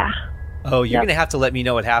 Yeah. Oh, you're going to have to let me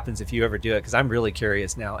know what happens if you ever do it, because I'm really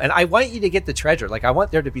curious now. And I want you to get the treasure. Like, I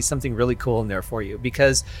want there to be something really cool in there for you,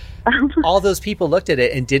 because all those people looked at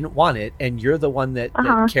it and didn't want it, and you're the one that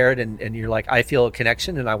cared, and you're like, I feel a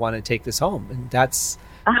connection and I want to take this home. And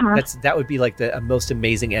that would be like the most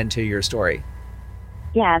amazing end to your story.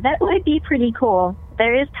 Yeah, that would be pretty cool.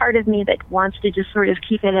 There is part of me that wants to just sort of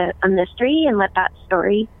keep it a mystery and let that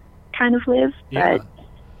story kind of live. Yeah. But,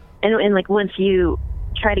 and like, once you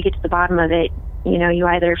try to get to the bottom of it, you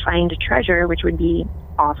either find a treasure, which would be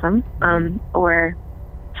awesome, or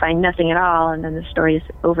find nothing at all, and then the story is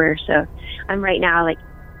over. So I'm right now like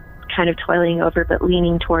kind of toiling over, but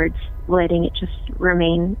leaning towards letting it just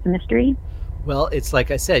remain a mystery. Well, it's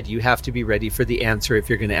like I said, you have to be ready for the answer if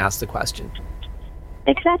you're going to ask the question.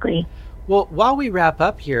 Exactly. Well, while we wrap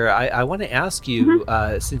up here, I want to ask you,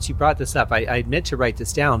 since you brought this up, I meant to write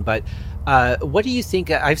this down, but what do you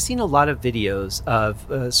think? I've seen a lot of videos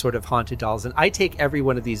of sort of haunted dolls, and I take every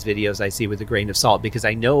one of these videos I see with a grain of salt, because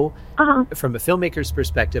I know from a filmmaker's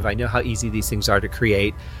perspective, I know how easy these things are to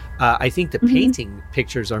create. I think the painting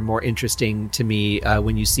pictures are more interesting to me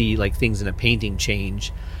when you see like things in a painting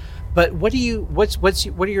change. But what are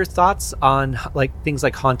your thoughts on like things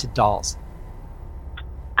like haunted dolls?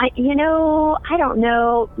 I don't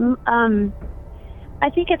know. I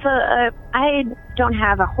think it's I don't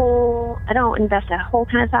invest a whole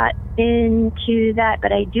ton of thought into that,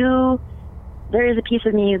 but there is a piece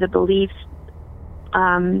of me that believes,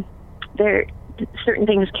 certain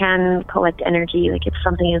things can collect energy. Like, if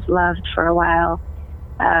something is loved for a while,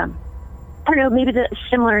 I don't know, maybe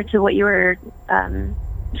similar to what you were,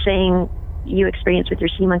 saying you experience with your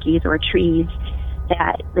sea monkeys or trees,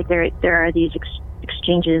 that like there are these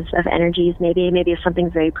exchanges of energies. Maybe if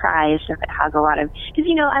something's very prized, if it has a lot of, because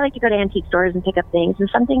I like to go to antique stores and pick up things, and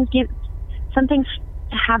some things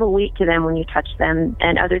have a weight to them when you touch them,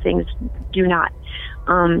 and other things do not.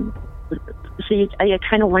 So I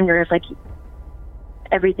kind of wonder if like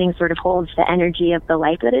everything sort of holds the energy of the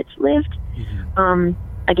life that it's lived.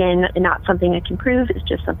 Again, not something I can prove. It's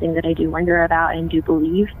just something that I do wonder about and do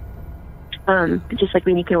believe. Just like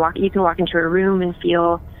when you can walk into a room and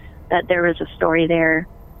feel that there was a story there,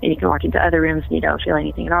 and you can walk into other rooms and you don't feel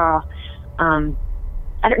anything at all.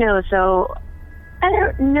 I don't know. So I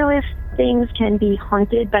don't know if things can be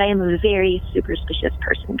haunted, but I am a very superstitious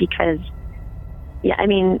person, because, I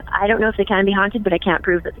don't know if they can be haunted, but I can't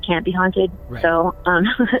prove that they can't be haunted. Right. So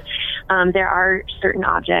there are certain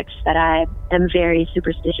objects that I am very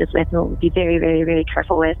superstitious with and will be very, very, very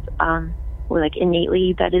careful with. Or like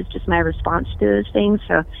innately, that is just my response to those things.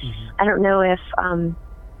 So I don't know if...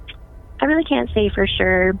 I really can't say for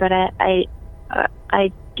sure, but I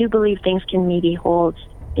do believe things can maybe hold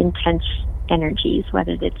intense energies,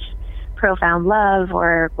 whether it's profound love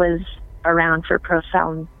or was around for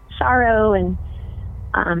profound sorrow, and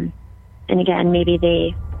again, maybe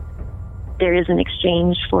there is an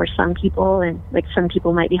exchange for some people, and like some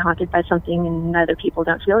people might be haunted by something, and other people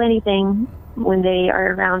don't feel anything when they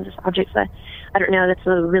are around this object. So I don't know. That's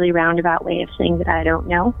a really roundabout way of saying that I don't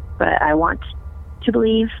know, but I want to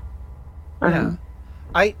believe. Yeah.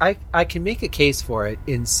 I can make a case for it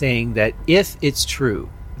in saying that if it's true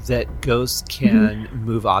that ghosts can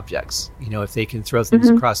move objects, if they can throw things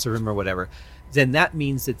across the room or whatever, then that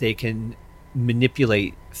means that they can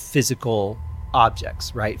manipulate physical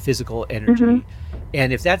objects, right? Physical energy.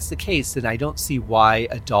 And if that's the case, then I don't see why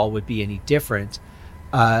a doll would be any different.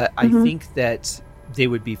 I think that they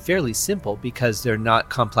would be fairly simple because they're not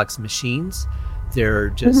complex machines. They're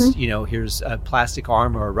just, here's a plastic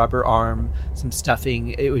arm or a rubber arm, some stuffing.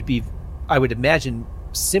 It would be, I would imagine,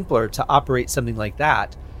 simpler to operate something like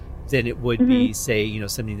that than it would be, say,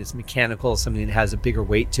 something that's mechanical, something that has a bigger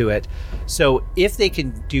weight to it. So if they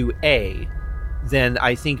can do A, then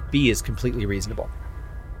I think B is completely reasonable.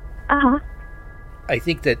 I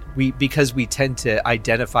think that because we tend to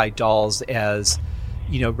identify dolls as,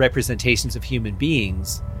 representations of human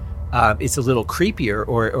beings, it's a little creepier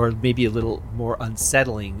or maybe a little more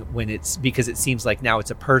unsettling because it seems like now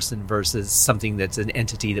it's a person versus something that's an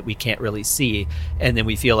entity that we can't really see. And then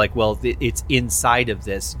we feel like, well, it's inside of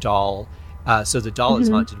this doll. So the doll is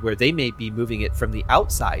haunted, where they may be moving it from the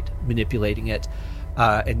outside, manipulating it,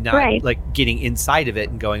 and not like getting inside of it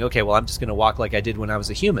and going, okay, well, I'm just going to walk like I did when I was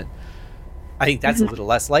a human. I think that's a little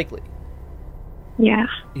less likely. Yeah.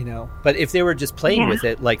 But if they were just playing with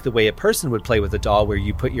it like the way a person would play with a doll, where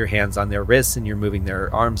you put your hands on their wrists and you're moving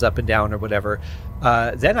their arms up and down or whatever,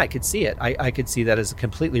 then I could see it. I could see that as a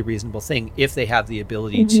completely reasonable thing if they have the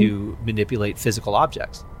ability to manipulate physical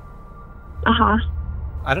objects. I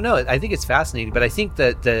don't know. I think it's fascinating, but I think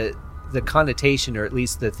that the connotation, or at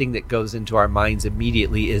least the thing that goes into our minds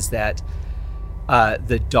immediately, is that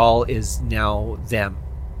the doll is now them.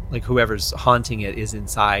 Like whoever's haunting it is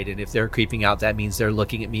inside, and if they're creeping out, that means they're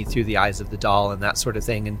looking at me through the eyes of the doll and that sort of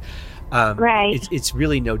thing. And it's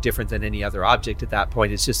really no different than any other object at that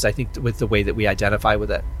point. It's just, I think, with the way that we identify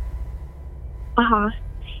with it.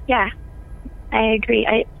 Yeah, I agree.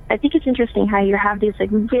 I think it's interesting how you have these like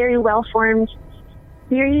very well-formed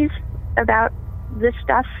theories about this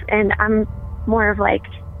stuff, and I'm more of like,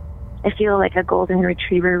 I feel like a golden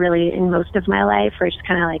retriever really in most of my life, where it's just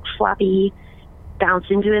kind of like floppy, bounce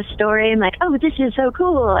into a story. I'm like, oh, this is so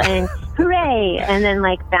cool, and hooray, and then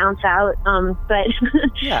like bounce out. But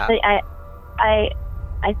yeah, I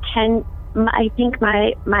think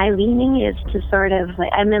my leaning is to sort of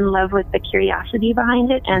like, I'm in love with the curiosity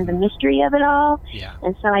behind it and the mystery of it all. Yeah.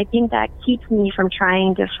 And so I think that keeps me from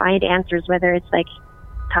trying to find answers, whether it's like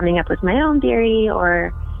coming up with my own theory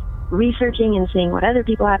or researching and seeing what other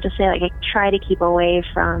people have to say. Like I try to keep away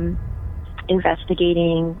from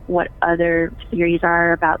investigating what other theories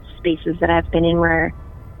are about spaces that I've been in where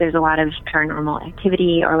there's a lot of paranormal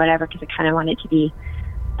activity or whatever, because I kind of want it to be,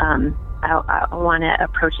 I want to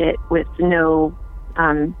approach it with no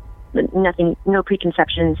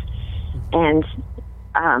preconceptions. And,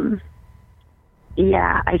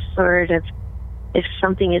 I sort of, if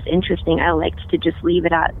something is interesting, I like to just leave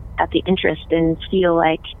it at the interest and feel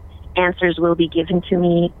like answers will be given to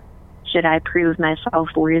me should I prove myself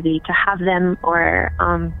worthy to have them, or,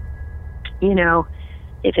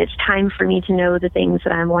 if it's time for me to know the things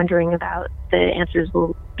that I'm wondering about, the answers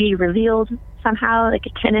will be revealed somehow. Like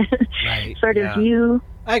I kind of sort of view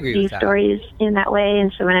these stories in that way.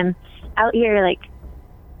 And so when I'm out here, like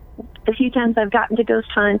the few times I've gotten to ghost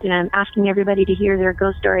hunt and I'm asking everybody to hear their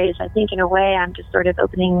ghost stories, I think in a way I'm just sort of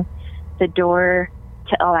opening the door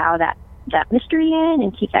to allow that mystery in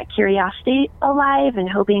and keep that curiosity alive, and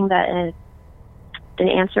hoping that an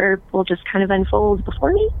answer will just kind of unfold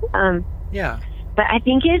before me. But I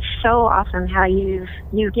think it's so awesome how you've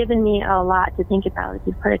given me a lot to think about.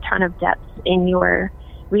 You've put a ton of depth in your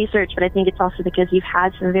research, but I think it's also because you've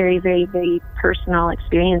had some very, very, very personal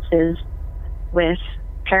experiences with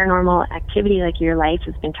paranormal activity. Like your life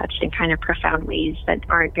has been touched in kind of profound ways that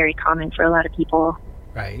aren't very common for a lot of people.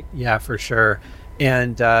 Right. Yeah, for sure.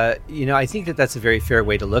 And, I think that that's a very fair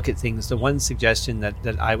way to look at things. The one suggestion that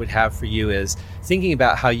I would have for you is thinking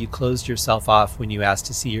about how you closed yourself off when you asked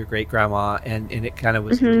to see your great-grandma, and it kind of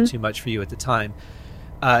was a little too much for you at the time.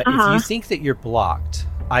 If you think that you're blocked,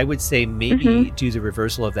 I would say maybe do the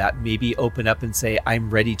reversal of that. Maybe open up and say,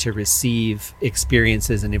 I'm ready to receive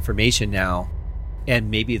experiences and information now.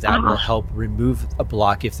 And maybe that will help remove a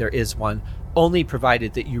block if there is one. Only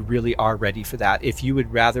provided that you really are ready for that. If you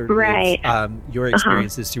would rather live your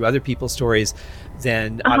experiences through other people's stories,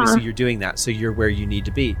 then obviously you're doing that. So you're where you need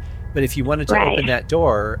to be. But if you wanted to open that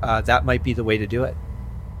door, that might be the way to do it.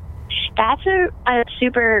 That's a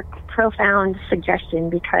super profound suggestion,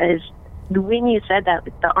 because when you said that,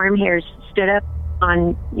 the arm hairs stood up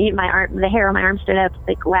on my arm, the hair on my arm stood up.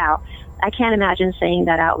 Like, wow, I can't imagine saying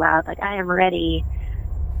that out loud. Like, I am ready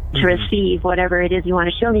to receive whatever it is you want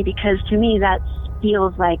to show me, because to me that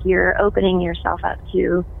feels like you're opening yourself up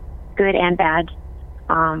to good and bad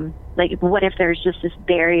like, what if there's just this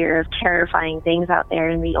barrier of terrifying things out there,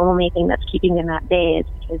 and the only thing that's keeping them at bay is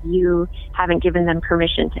because you haven't given them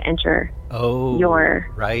permission to enter your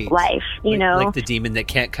life, like the demon that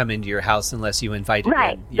can't come into your house unless you invite it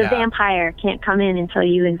in. The vampire can't come in until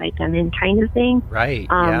you invite them in, kind of thing. Right.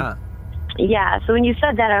 Yeah, so when you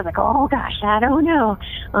said that, I was like, oh gosh, I don't know.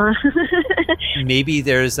 Maybe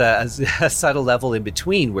there's a subtle level in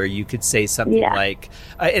between where you could say something like,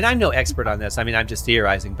 and I'm no expert on this, I mean, I'm just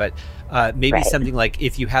theorizing, but maybe something like,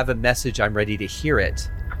 if you have a message, I'm ready to hear it,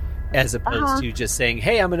 as opposed to just saying,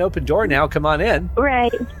 hey, I'm an open door now, come on in.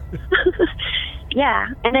 Right. Yeah,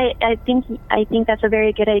 and I think that's a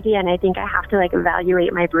very good idea, and I think I have to like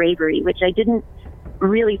evaluate my bravery, which I didn't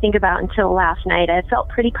really think about until last night. I felt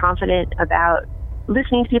pretty confident about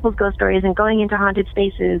listening to people's ghost stories and going into haunted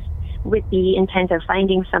spaces with the intent of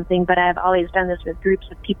finding something, but I've always done this with groups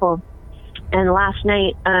of people. And last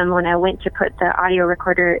night, when I went to put the audio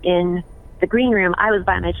recorder in the green room, I was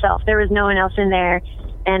by myself. There was no one else in there,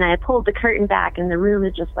 and I pulled the curtain back, and the room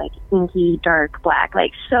is just like inky, dark, black,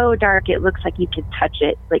 like so dark it looks like you could touch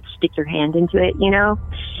it, like stick your hand into it,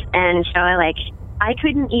 And so I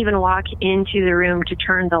couldn't even walk into the room to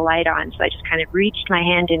turn the light on, so I just kind of reached my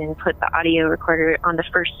hand in and put the audio recorder on the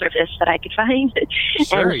first surface that I could find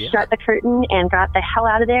shut the curtain and got the hell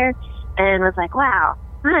out of there, and was like, wow,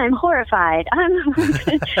 I'm horrified.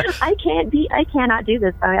 I cannot do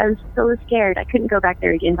this. I was so scared. I couldn't go back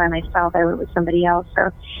there again by myself. I went with somebody else.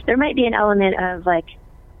 So there might be an element of like,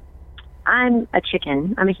 I'm a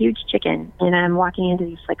chicken. I'm a huge chicken, and I'm walking into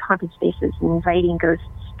these like haunted spaces and inviting ghosts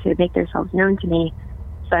to make themselves known to me.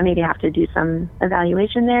 So I maybe have to do some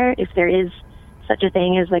evaluation there. If there is such a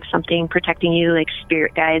thing as like something protecting you, like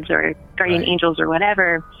spirit guides or guardian angels or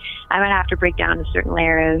whatever, I would have to break down a certain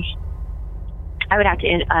layer of, I would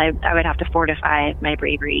have to fortify my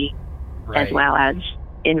bravery as well as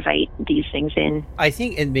invite these things in. I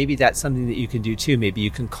think, and maybe that's something that you can do too. Maybe you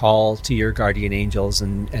can call to your guardian angels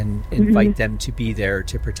and invite them to be there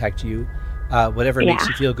to protect you. Whatever makes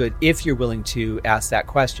you feel good, if you're willing to ask that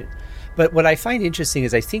question. But what I find interesting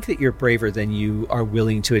is I think that you're braver than you are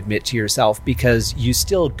willing to admit to yourself, because you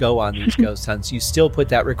still go on these ghost hunts. You still put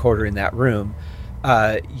that recorder in that room.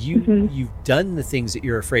 You've done the things that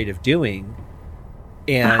you're afraid of doing.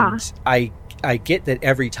 And I get that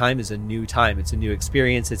every time is a new time. It's a new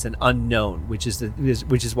experience. It's an unknown, which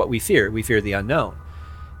is what we fear. We fear the unknown.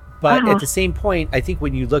 But at the same point, I think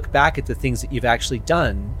when you look back at the things that you've actually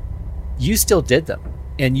done, you still did them,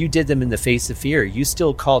 and you did them in the face of fear. You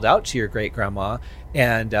still called out to your great grandma,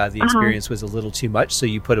 and the experience was a little too much, so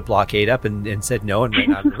you put a blockade up and said no and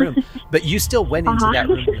ran out of the room. But you still went into that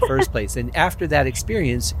room in the first place, and after that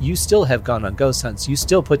experience, you still have gone on ghost hunts. You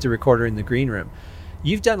still put the recorder in the green room.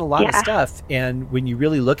 You've done a lot of stuff, and when you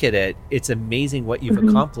really look at it, it's amazing what you've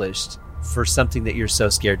accomplished for something that you're so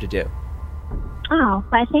scared to do. Oh,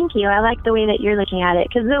 why, thank you. I like the way that you're looking at it,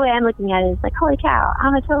 because the way I'm looking at it is like, holy cow,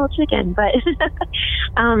 I'm a total chicken. But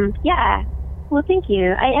yeah, well, thank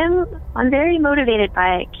you. I'm very motivated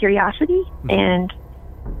by curiosity and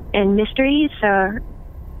mystery, so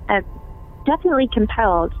I'm definitely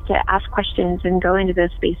compelled to ask questions and go into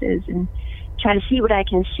those spaces and try to see what I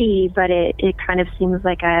can see. But it kind of seems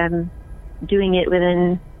like I'm doing it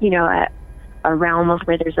within, a realm of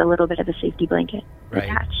where there's a little bit of a safety blanket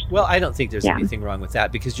attached. Well, I don't think there's anything wrong with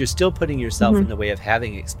that, because you're still putting yourself in the way of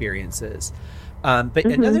having experiences. But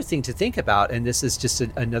another thing to think about, and this is just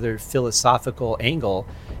another philosophical angle,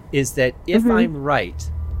 is that if I'm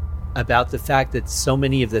right about the fact that so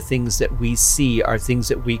many of the things that we see are things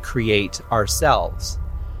that we create ourselves,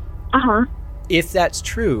 if that's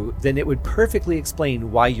true, then it would perfectly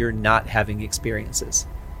explain why you're not having experiences.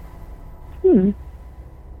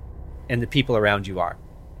 And the people around you are.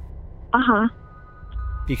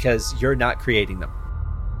 Because you're not creating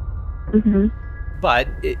them. But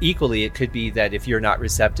equally, it could be that if you're not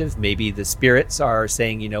receptive, maybe the spirits are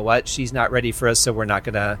saying, you know what, she's not ready for us, so we're not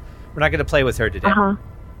gonna play with her today.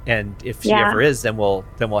 And if she ever is, then we'll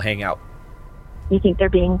hang out. You think they're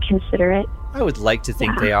being considerate? I would like to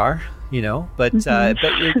think they are, but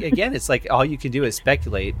again, it's like all you can do is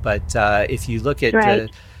speculate. But if you look at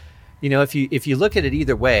if you look at it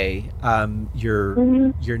either way,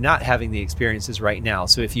 you're not having the experiences right now.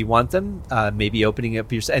 So if you want them, maybe opening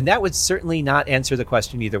up yourself, and that would certainly not answer the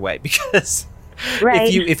question either way, because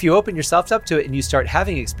if you open yourself up to it and you start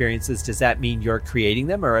having experiences, does that mean you're creating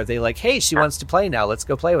them, or are they like, hey, she wants to play now, let's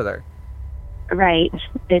go play with her? Right.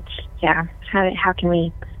 It's how can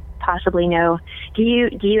we possibly know? Do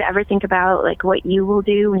you ever think about like what you will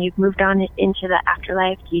do when you've moved on into the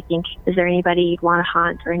afterlife? Do you think, is there anybody you'd want to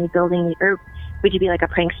haunt, or any building, or would you be like a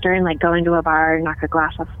prankster and like go into a bar, knock a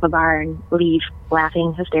glass off the bar, and leave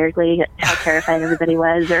laughing hysterically at how terrified everybody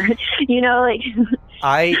was, or like?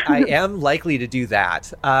 I am likely to do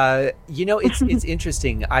that. It's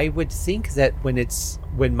interesting. I would think that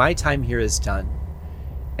when my time here is done,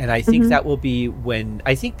 and I think that will be when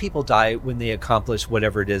I think people die when they accomplish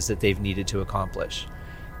whatever it is that they've needed to accomplish.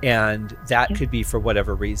 And that could be for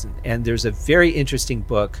whatever reason. And there's a very interesting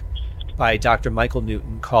book by Dr. Michael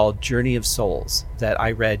Newton called Journey of Souls that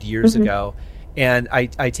I read years ago. And I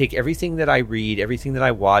take everything that I read, everything that I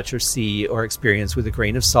watch or see or experience with a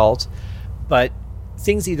grain of salt, but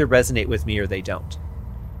things either resonate with me or they don't.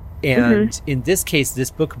 And in this case,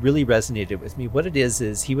 this book really resonated with me. What it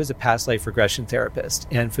is he was a past life regression therapist.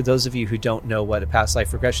 And for those of you who don't know what a past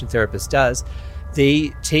life regression therapist does, they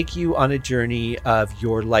take you on a journey of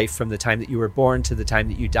your life from the time that you were born to the time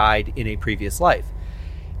that you died in a previous life.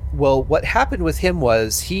 Well, what happened with him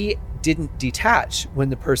was he didn't detach when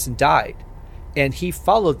the person died, and he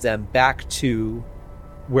followed them back to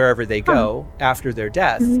wherever they go after their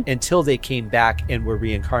death until they came back and were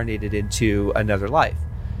reincarnated into another life.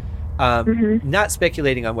 Not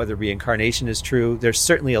speculating on whether reincarnation is true. There's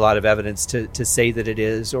certainly a lot of evidence to say that it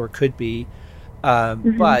is or could be.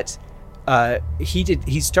 But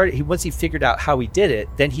once he figured out how he did it,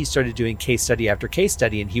 then he started doing case study after case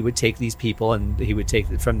study, and he would take these people and he would take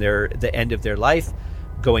from the end of their life,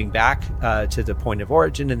 going back to the point of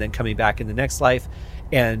origin and then coming back in the next life,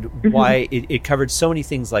 and why it covered so many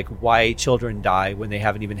things, like why children die when they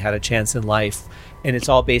haven't even had a chance in life. And it's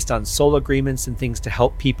all based on soul agreements and things to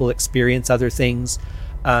help people experience other things.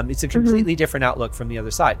 It's a completely different outlook from the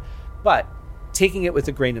other side. But taking it with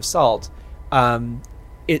a grain of salt,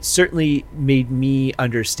 it certainly made me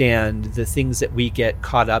understand the things that we get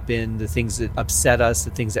caught up in, the things that upset us,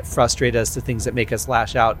 the things that frustrate us, the things that make us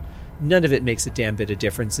lash out. None of it makes a damn bit of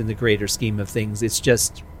difference in the greater scheme of things. It's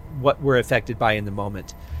just what we're affected by in the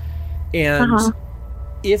moment. And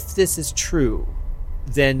if this is true,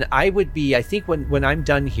 then I think when I'm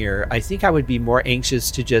done here, I think I would be more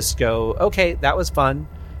anxious to just go, okay, that was fun.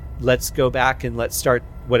 Let's go back and let's start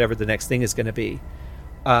whatever the next thing is going to be.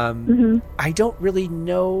 I don't really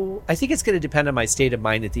know. I think it's going to depend on my state of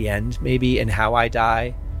mind at the end, maybe, and how I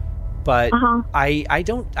die. But I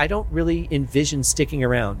don't really envision sticking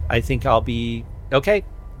around. I think I'll be okay.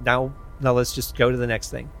 Now let's just go to the next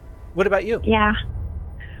thing. What about you? Yeah,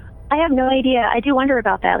 I have no idea. I do wonder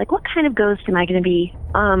about that. Like, what kind of ghost am I going to be?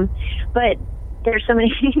 But there's so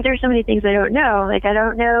many things I don't know. Like, I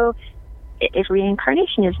don't know if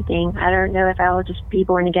reincarnation is a thing. I don't know if I'll just be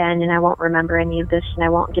born again and I won't remember any of this and I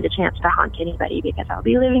won't get a chance to haunt anybody because I'll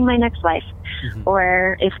be living my next life.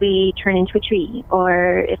 Or if we turn into a tree,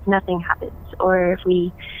 or if nothing happens, or if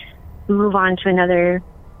we move on to another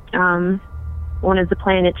one of the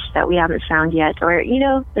planets that we haven't found yet, or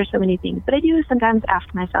there's so many things. But I do sometimes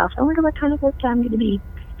ask myself, I wonder what kind of ghost I'm going to be.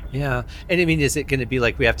 Yeah. And I mean, is it going to be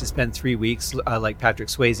like we have to spend 3 weeks like Patrick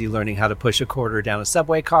Swayze learning how to push a quarter down a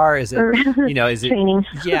subway car? Is it, is it training?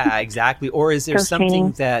 Yeah, exactly. Or is there something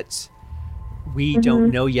training that we don't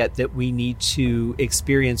know yet that we need to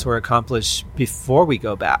experience or accomplish before we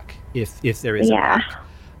go back, if there is a back?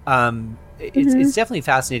 It's definitely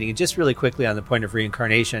fascinating. And just really quickly on the point of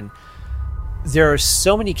reincarnation, there are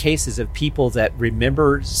so many cases of people that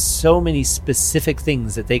remember so many specific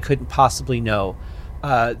things that they couldn't possibly know.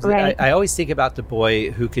 Right. I always think about the boy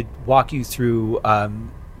who could walk you through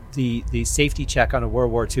the safety check on a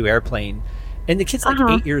World War II airplane. And the kid's like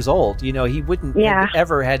 8 years old. He wouldn't have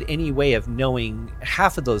ever had any way of knowing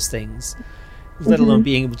half of those things, let alone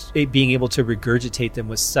being able to regurgitate them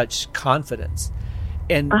with such confidence.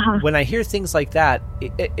 And when I hear things like that,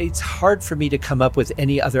 it's hard for me to come up with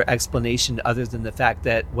any other explanation other than the fact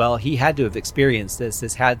that, well, he had to have experienced this.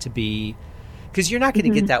 This had to be... Because you're not going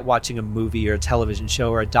to get that watching a movie or a television show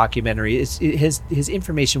or a documentary. His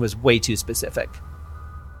information was way too specific.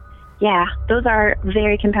 Yeah, those are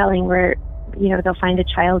very compelling where, they'll find a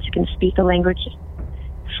child who can speak a language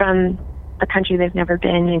from a country they've never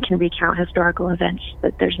been and can recount historical events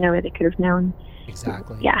that there's no way they could have known.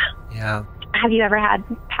 Exactly. Yeah. Yeah. Have you ever had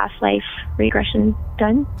past life regression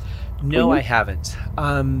done? No, I haven't.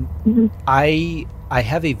 I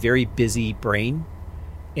have a very busy brain.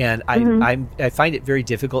 And I find it very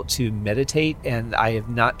difficult to meditate, and I have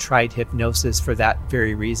not tried hypnosis for that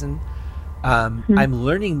very reason. I'm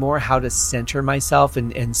learning more how to center myself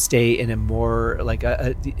and stay in a more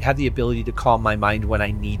have the ability to calm my mind when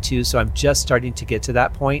I need to. So I'm just starting to get to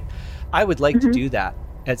that point. I would like to do that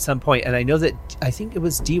at some point, and I know that I think it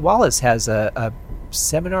was Dee Wallace has a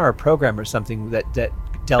seminar or program or something that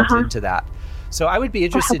delves into that. So I would be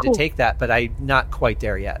interested to take that, but I'm not quite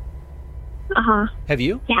there yet. Have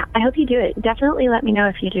you? Yeah, I hope you do it. Definitely let me know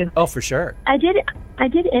if you do. Oh, for sure. I did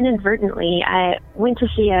inadvertently. I went to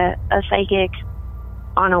see a psychic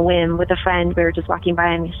on a whim with a friend. We were just walking by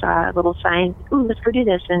and we saw a little sign, ooh, let's go do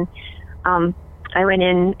this. And I went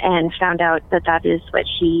in and found out that that's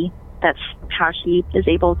how she is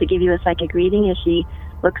able to give you a psychic reading, is she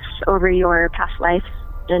looks over your past life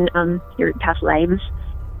and your past lives.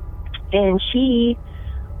 And she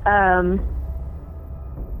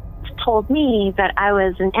told me that I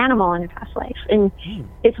was an animal in a past life. And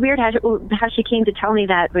it's weird how she came to tell me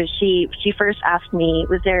that. Was she first asked me,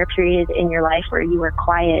 was there a period in your life where you were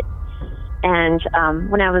quiet? And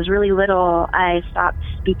when I was really little, I stopped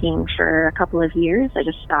speaking for a couple of years. I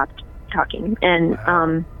just stopped talking. And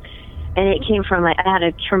and it came from, like, I had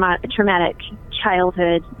a traumatic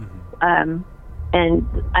childhood. And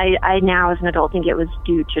I now as an adult think it was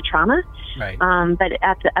due to trauma. Right.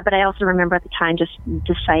 But I also remember at the time just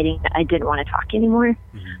deciding that I didn't want to talk anymore.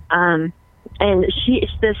 And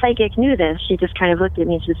the psychic knew this. She just kind of looked at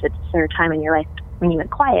me and she said, "Is there a time in your life when you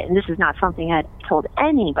went quiet?" And this is not something I'd told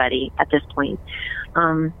anybody at this point.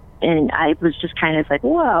 And I was just kind of like,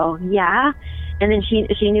 whoa, yeah. And then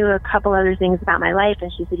she knew a couple other things about my life,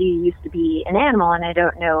 and she said, "You used to be an animal, and I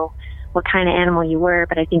don't know what kind of animal you were,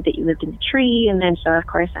 but I think that you lived in a tree." And then so of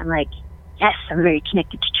course I'm like, yes, I'm very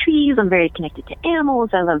connected to trees. I'm very connected to animals.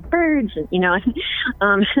 I love birds, and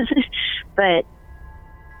but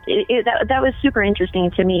that was super interesting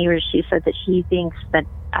to me, where she said that she thinks that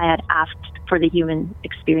I had asked for the human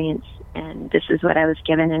experience, and this is what I was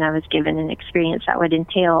given, and I was given an experience that would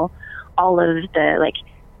entail all of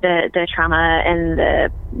the trauma and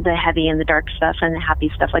the heavy and the dark stuff and the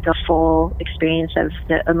happy stuff, like a full experience of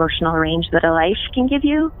the emotional range that a life can give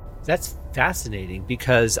you. That's fascinating,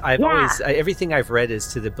 because I've always, everything I've read is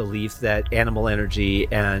to the belief that animal energy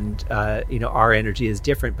and, our energy is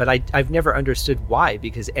different, but I've never understood why,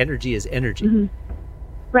 because energy is energy. Mm-hmm.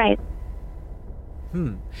 Right.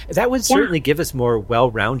 That would certainly give us more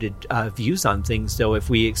well-rounded views on things, though, if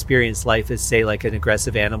we experience life as, say, like an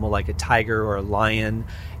aggressive animal like a tiger or a lion,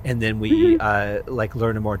 and then we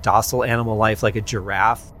learn a more docile animal life like a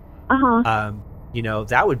giraffe.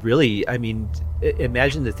 That would really,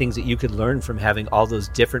 imagine the things that you could learn from having all those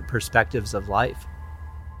different perspectives of life.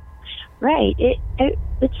 Right.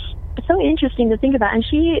 It's so interesting to think about. And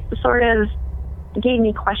she sort of gave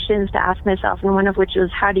me questions to ask myself, and one of which was,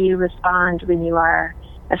 how do you respond when you are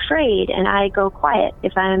afraid? And I go quiet.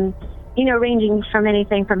 If I'm, ranging from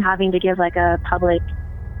anything from having to give like a public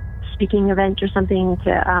speaking event or something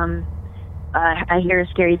to, I hear a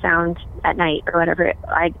scary sound at night or whatever,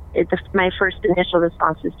 my first initial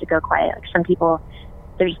response is to go quiet. Like some people,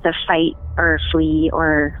 there's the fight or flee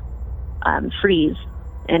or freeze,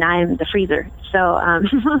 and I'm the freezer. So,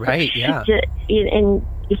 right, yeah. And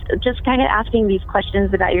just kind of asking these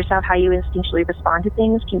questions about yourself, how you instinctually respond to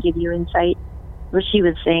things, can give you insight. What she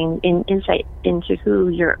was saying, insight into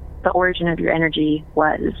who the origin of your energy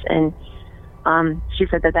was. And she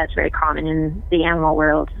said that that's very common in the animal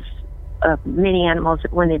world. Many animals,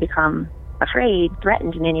 when they become afraid,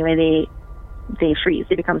 threatened in any way, they freeze.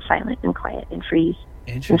 They become silent and quiet and freeze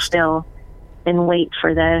and still, and wait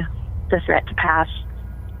for the threat to pass.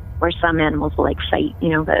 Or some animals will fight,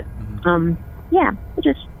 but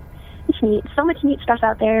it's neat. So much neat stuff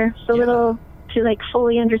out there. So little to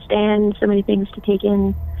fully understand, so many things to take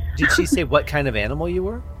in. Did she say what kind of animal you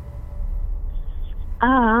were?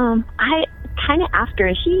 I kind of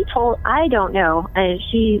after. I don't know.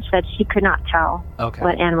 She said she could not tell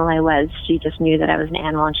what animal I was. She just knew that I was an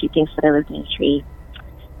animal, and she thinks that I lived in a tree.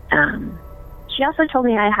 She also told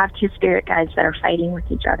me I have two spirit guides that are fighting with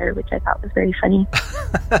each other, which I thought was very funny.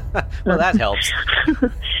 Well, that helps. I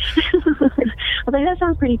was like, that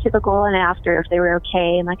sounds pretty typical. And I asked her if they were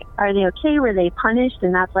okay. And are they okay? Were they punished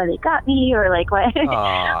and that's why they got me? Or what?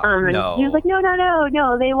 No. He was like,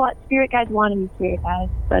 no. They want spirit guides want to be spirit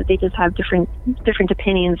guides, but they just have different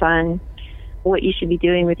opinions on what you should be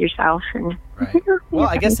doing with yourself. And right. Well,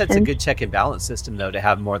 I guess that's a good check and balance system, though, to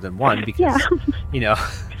have more than one, because,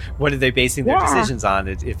 what are they basing their decisions on?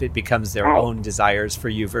 If it becomes their own desires for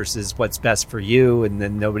you versus what's best for you, and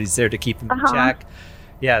then nobody's there to keep them in check.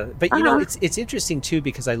 Yeah. But, it's interesting, too,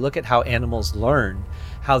 because I look at how animals learn,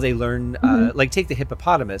 how they learn, take the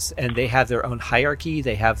hippopotamus, and they have their own hierarchy.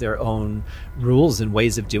 They have their own rules and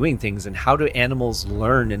ways of doing things. And how do animals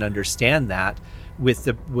learn and understand that with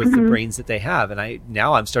the brains that they have? And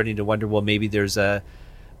I'm starting to wonder, well, maybe there's a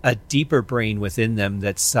deeper brain within them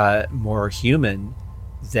that's more human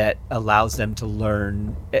that allows them to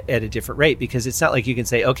learn at a different rate, because it's not like you can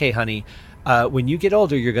say, okay, honey, when you get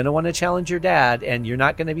older, you're going to want to challenge your dad, and you're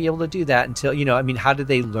not going to be able to do that until, how do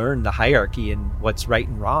they learn the hierarchy and what's right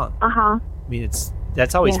and wrong? Uh-huh. I mean,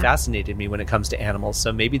 that's always fascinated me when it comes to animals.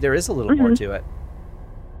 So maybe there is a little more to it.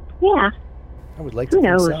 Yeah. I would like to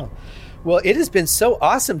think so. Well, it has been so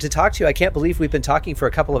awesome to talk to you. I can't believe we've been talking for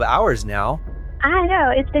a couple of hours now. I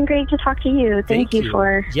know. It's been great to talk to you. Thank you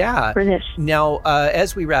for this. Now,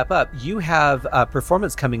 as we wrap up, you have a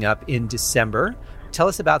performance coming up in December. Tell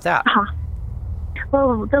us about that.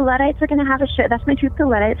 Well, the Luddites are going to have a show. That's my troupe, the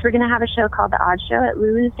Luddites. We're going to have a show called The Odd Show at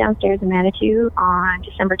Lulu's downstairs in Manitou on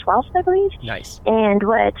December 12th, I believe. Nice. And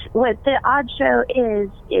what the Odd Show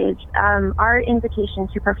is our invitation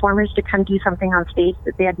to performers to come do something on stage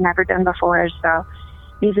that they had never done before. So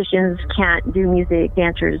musicians can't do music,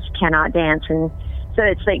 dancers cannot dance, and so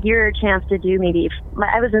it's like your chance to do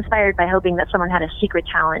I was inspired by hoping that someone had a secret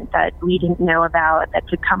talent that we didn't know about that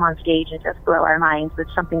could come on stage and just blow our minds with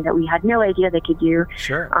something that we had no idea they could do.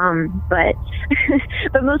 Sure. But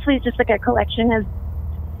but mostly it's just like a collection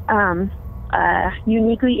of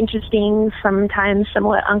uniquely interesting, sometimes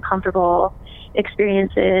somewhat uncomfortable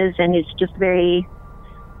experiences, and it's just very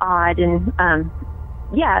odd. And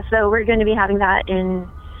so we're going to be having that in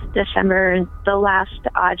December. The last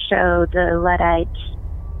Odd Show, the Luddites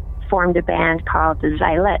formed a band called the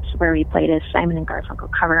Xylettes, where we played a Simon and Garfunkel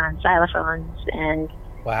cover on xylophones, and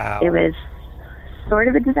it was sort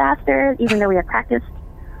of a disaster, even though we had practiced.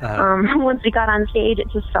 Once we got on stage, it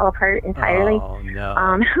just fell apart entirely. Oh,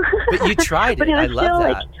 no. But you tried it. But it was I love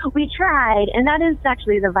that. We tried, and that is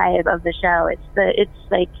actually the vibe of the show.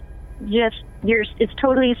 It's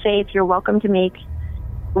totally safe. You're welcome to make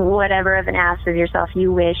whatever of an ass of yourself you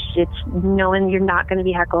wish. It's knowing you're not going to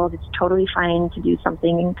be heckled. It's totally fine to do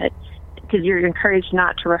something because you're encouraged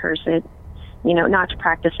not to rehearse it, not to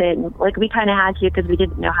practice it. And we kind of had to because we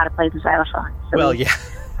didn't know how to play the xylophone. So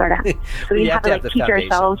sort of. So we have to teach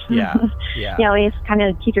ourselves. Yeah. We kind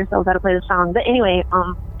of teach ourselves how to play the song. But anyway,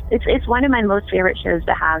 it's one of my most favorite shows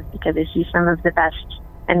to have because I see some of the best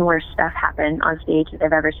and worst stuff happen on stage that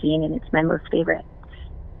I've ever seen, and it's my most favorite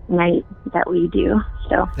night that we do.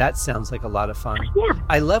 So that sounds like a lot of fun. Yeah.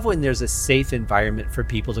 I love when there's a safe environment for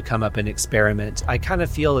people to come up and experiment. I kind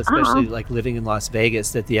of feel, especially like living in Las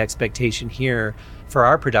Vegas, that the expectation here for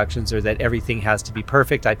our productions are that everything has to be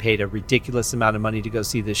perfect. I paid a ridiculous amount of money to go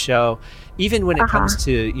see this show. Even when it comes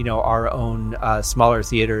to, our own smaller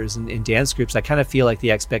theaters and dance groups, I kind of feel like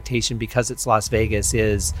the expectation, because it's Las Vegas,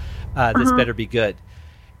 is this better be good.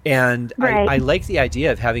 And I like the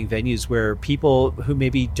idea of having venues where people who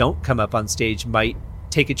maybe don't come up on stage might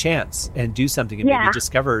take a chance and do something and maybe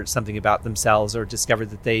discover something about themselves, or discover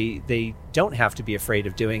that they don't have to be afraid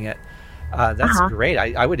of doing it. That's great.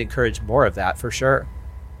 I would encourage more of that for sure.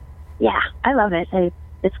 Yeah, I love it.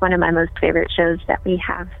 It's one of my most favorite shows that we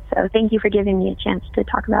have. So thank you for giving me a chance to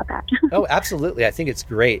talk about that. Oh, absolutely. I think it's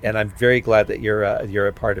great. And I'm very glad that you're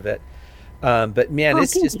a part of it. But man,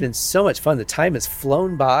 it's just been so much fun. The time has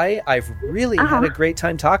flown by. I've really had a great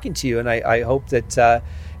time talking to you, and I hope that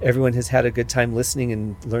everyone has had a good time listening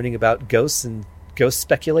and learning about ghosts and ghost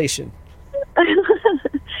speculation.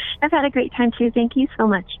 I've had a great time too. Thank you so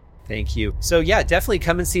much. Thank you. So yeah, definitely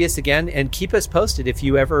come and see us again, and keep us posted if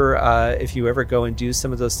you ever go and do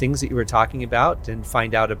some of those things that you were talking about and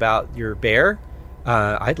find out about your bear.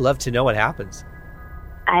 I'd love to know what happens.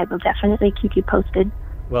 I will definitely keep you posted.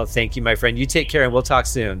 Well, thank you, my friend. You take care, and we'll talk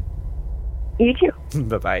soon. You too.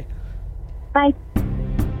 Bye-bye. Bye.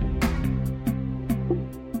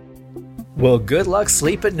 Well, good luck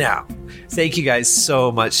sleeping now. Thank you guys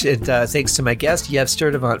so much. And thanks to my guest, Yves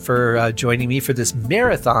Sturdevant, for joining me for this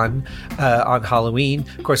marathon on Halloween.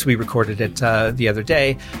 Of course, we recorded it the other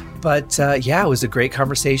day. But it was a great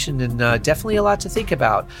conversation, and definitely a lot to think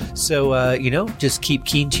about. So, just keep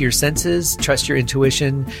keen to your senses, trust your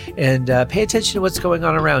intuition, and pay attention to what's going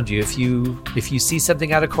on around you. If you see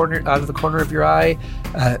something out of the corner of your eye,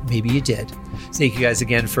 maybe you did. Thank you guys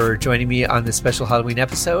again for joining me on this special Halloween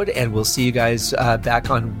episode, and we'll see you guys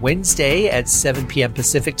back on Wednesday at 7 p.m.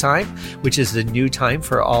 Pacific time, which is the new time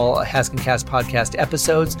for all Haskincast podcast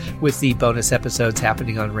episodes, with the bonus episodes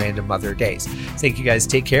happening on random other days. Thank you guys.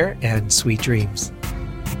 Take care and sweet dreams.